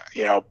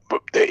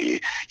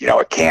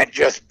 It can't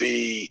just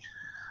be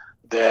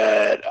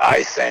that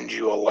I send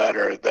you a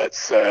letter that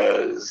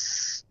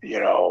says,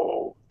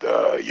 your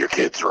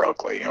kids are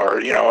ugly,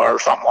 or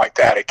something like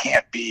that. It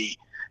can't be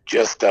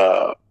just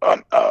a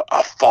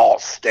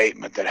false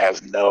statement that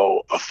has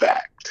no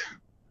effect.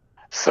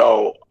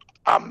 So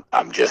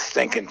I'm just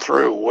thinking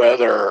through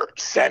whether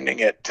sending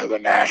it to the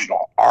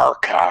National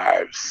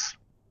Archives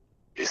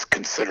is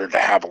considered to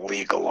have a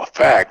legal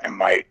effect, and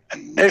my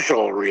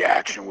initial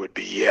reaction would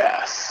be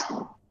yes,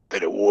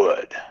 that it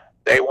would.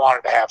 They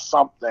wanted to have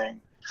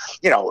something,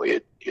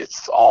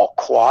 it's all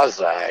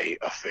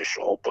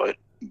quasi-official, but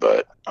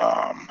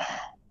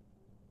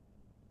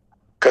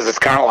because it's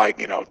kind of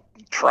like,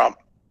 Trump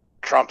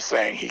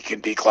saying he can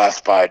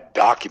declassify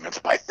documents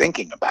by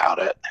thinking about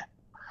it.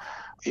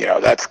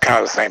 That's kind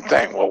of the same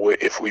thing. Well,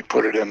 if we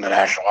put it in the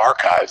National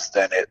Archives,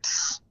 then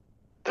it's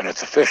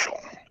official.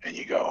 And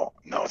you go,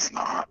 no, it's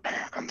not.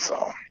 And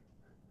so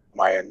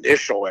my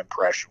initial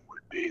impression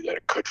would be that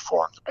it could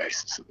form the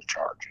basis of the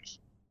charges.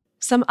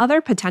 Some other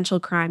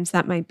potential crimes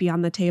that might be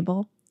on the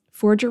table: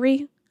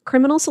 forgery,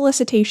 criminal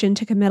solicitation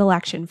to commit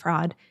election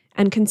fraud,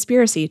 and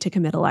conspiracy to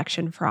commit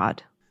election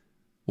fraud.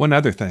 One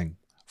other thing.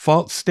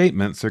 False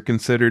statements are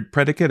considered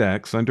predicate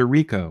acts under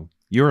RICO.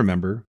 You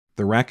remember,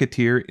 the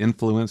Racketeer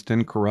Influenced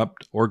and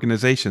Corrupt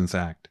Organizations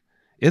Act.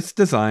 It's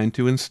designed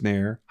to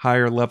ensnare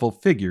higher-level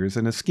figures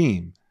in a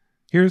scheme.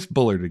 Here's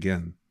Bullard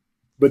again.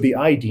 But the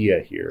idea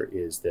here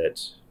is that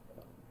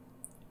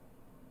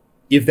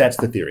if that's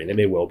the theory, and it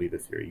may well be the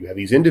theory, you have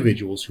these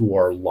individuals who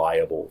are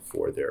liable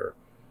for their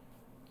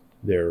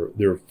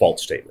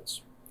false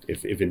statements,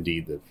 if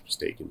indeed the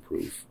state can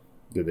prove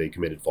that they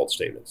committed false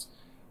statements.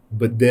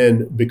 But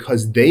then,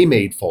 because they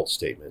made false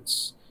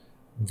statements,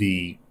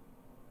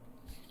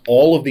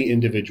 all of the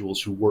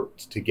individuals who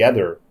worked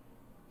together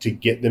to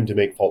get them to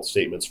make false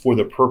statements for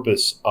the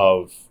purpose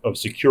of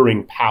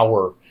securing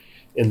power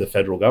in the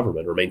federal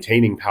government, or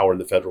maintaining power in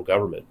the federal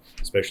government,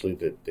 especially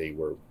that they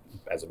were,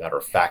 as a matter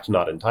of fact,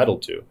 not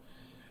entitled to,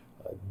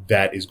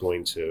 that is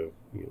going to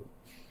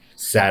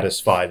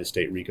satisfy the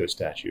state RICO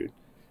statute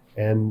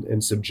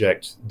and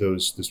subject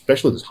those,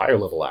 especially those higher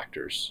level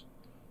actors,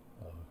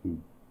 who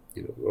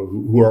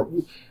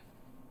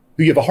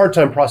you have a hard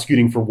time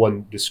prosecuting for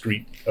one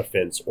discrete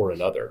offense or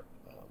another,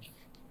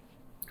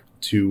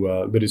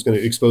 but it's going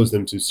to expose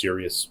them to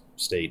serious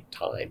state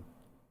time.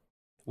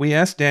 We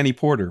asked Danny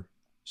Porter,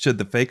 should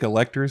the fake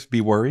electors be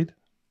worried?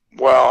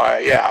 Well,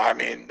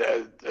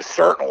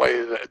 certainly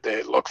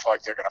it looks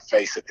like they're going to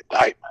face an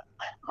indictment.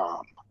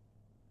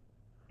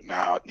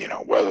 Now,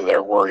 whether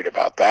they're worried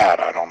about that,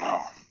 I don't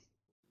know.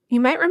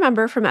 You might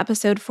remember from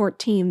episode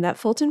 14 that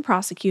Fulton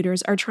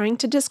prosecutors are trying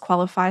to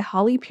disqualify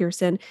Holly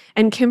Pearson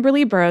and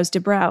Kimberly Burroughs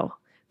Dubrow,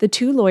 the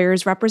two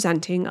lawyers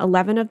representing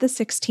 11 of the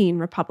 16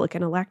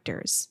 Republican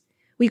electors.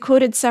 We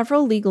quoted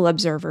several legal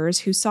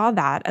observers who saw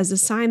that as a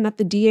sign that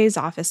the DA's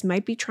office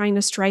might be trying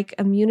to strike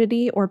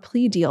immunity or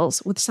plea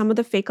deals with some of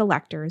the fake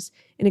electors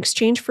in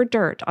exchange for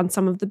dirt on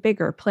some of the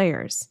bigger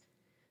players.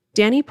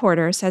 Danny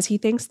Porter says he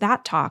thinks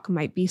that talk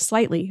might be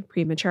slightly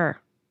premature.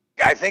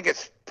 I think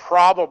it's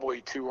probably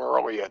too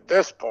early at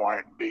this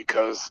point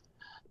because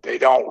they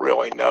don't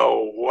really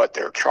know what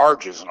their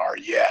charges are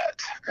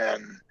yet.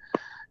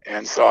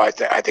 And so I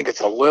think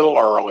it's a little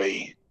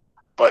early,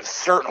 but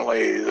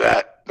certainly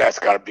that's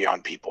got to be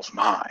on people's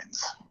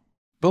minds.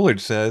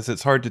 Bullard says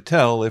it's hard to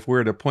tell if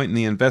we're at a point in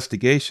the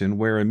investigation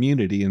where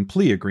immunity and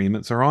plea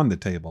agreements are on the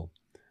table.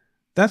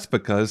 That's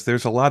because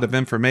there's a lot of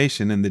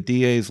information in the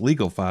DA's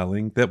legal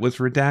filing that was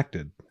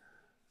redacted.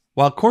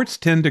 While courts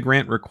tend to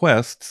grant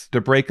requests to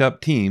break up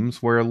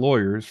teams where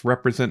lawyers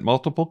represent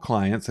multiple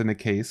clients in a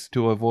case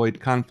to avoid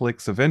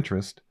conflicts of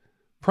interest,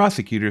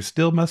 prosecutors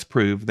still must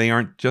prove they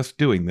aren't just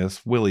doing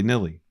this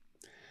willy-nilly.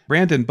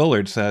 Brandon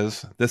Bullard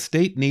says the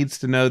state needs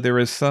to know there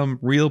is some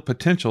real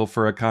potential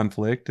for a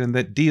conflict and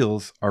that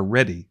deals are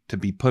ready to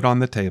be put on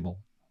the table.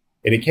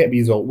 And it can't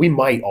be so we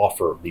might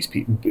offer these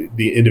people,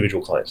 the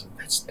individual clients.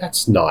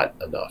 That's not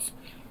enough.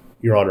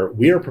 Your Honor,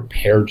 we are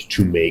prepared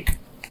to make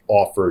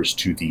offers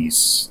to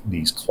these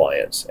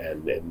clients,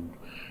 and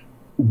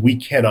we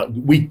cannot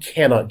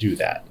do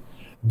that.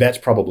 That's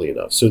probably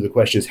enough. So the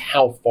question is,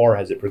 how far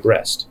has it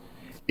progressed?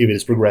 If it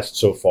has progressed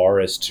so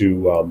far as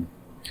to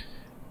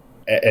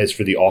as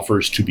for the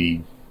offers to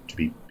be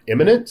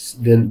imminent,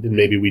 then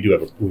maybe we do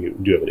have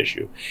an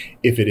issue.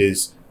 If it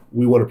is,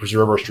 we want to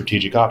preserve our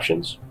strategic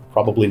options,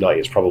 probably not.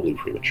 It's probably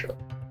premature.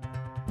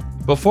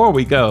 Before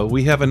we go,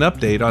 we have an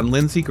update on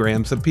Lindsey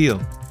Graham's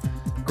appeal.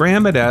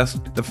 Graham had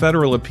asked the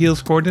federal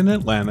appeals court in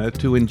Atlanta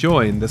to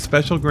enjoin the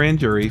special grand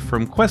jury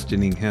from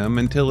questioning him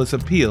until his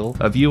appeal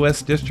of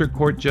U.S. District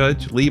Court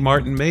Judge Lee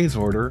Martin May's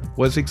order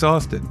was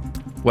exhausted.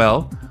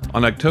 Well,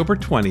 on October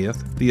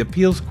 20th, the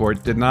appeals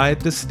court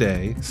denied the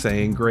stay,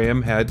 saying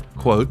Graham had,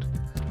 quote,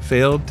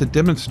 failed to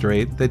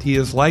demonstrate that he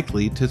is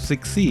likely to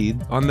succeed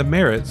on the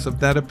merits of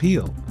that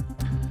appeal.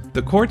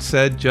 The court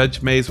said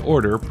Judge May's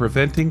order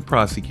preventing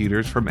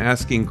prosecutors from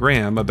asking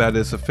Graham about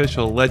his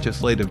official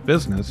legislative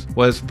business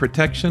was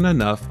protection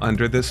enough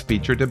under the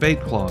speech or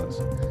debate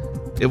clause.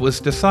 It was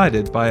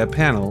decided by a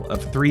panel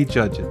of 3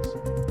 judges: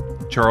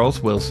 Charles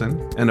Wilson,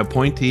 an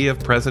appointee of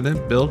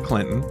President Bill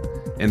Clinton,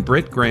 and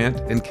Britt Grant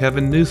and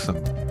Kevin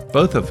Newsom,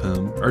 both of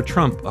whom are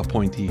Trump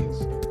appointees.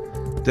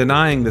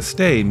 Denying the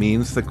stay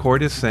means the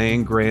court is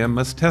saying Graham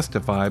must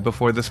testify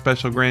before the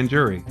special grand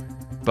jury.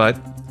 But,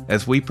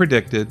 as we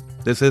predicted,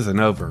 this isn't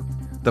over.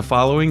 The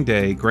following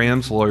day,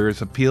 Graham's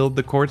lawyers appealed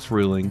the court's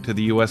ruling to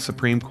the U.S.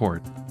 Supreme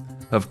Court.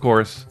 Of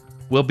course,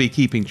 we'll be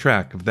keeping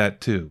track of that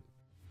too.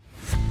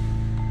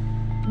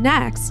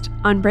 Next,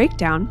 on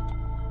Breakdown.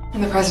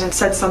 And the president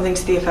said something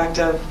to the effect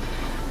of,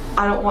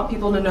 I don't want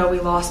people to know we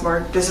lost,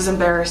 Mark. This is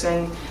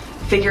embarrassing.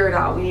 Figure it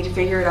out. We need to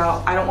figure it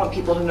out. I don't want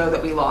people to know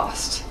that we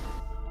lost.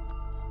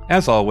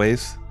 As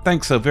always,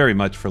 thanks so very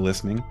much for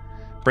listening.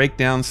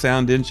 Breakdown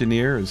sound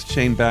engineer is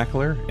Shane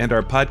Backler, and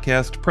our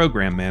podcast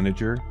program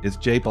manager is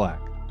Jay Black.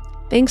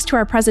 Thanks to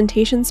our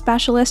presentation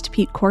specialist,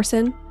 Pete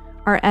Corson,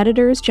 our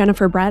editors,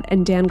 Jennifer Brett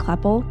and Dan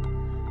Kleppel,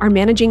 our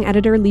managing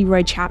editor,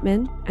 Leroy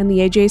Chapman, and the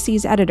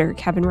AJC's editor,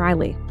 Kevin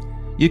Riley.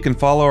 You can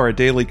follow our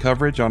daily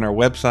coverage on our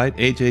website,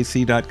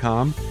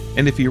 ajc.com,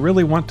 and if you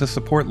really want to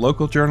support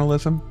local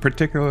journalism,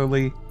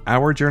 particularly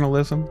our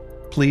journalism,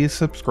 please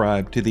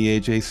subscribe to the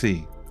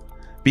AJC.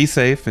 Be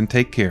safe and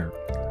take care.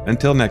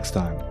 Until next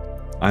time,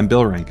 I'm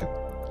Bill Rankin.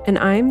 And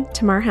I'm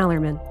Tamar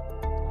Hallerman.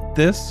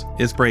 This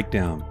is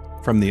Breakdown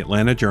from the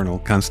Atlanta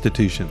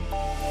Journal-Constitution.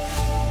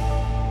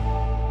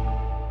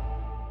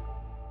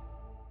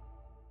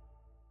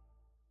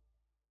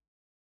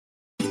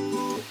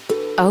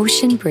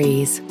 Ocean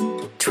breeze,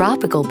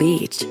 tropical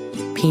beach,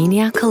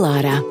 pina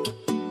colada.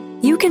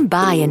 You can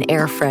buy an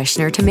air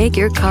freshener to make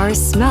your car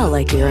smell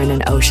like you're in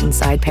an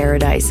oceanside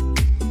paradise.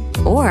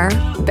 Or,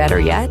 better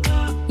yet,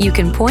 you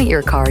can point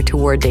your car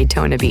toward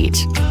Daytona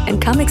Beach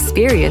and come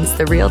experience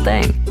the real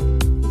thing.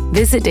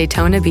 Visit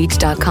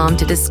DaytonaBeach.com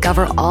to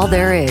discover all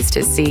there is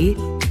to see,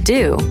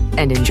 do,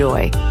 and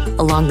enjoy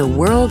along the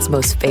world's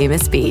most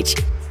famous beach.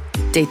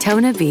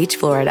 Daytona Beach,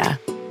 Florida.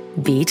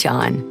 Beach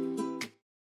on.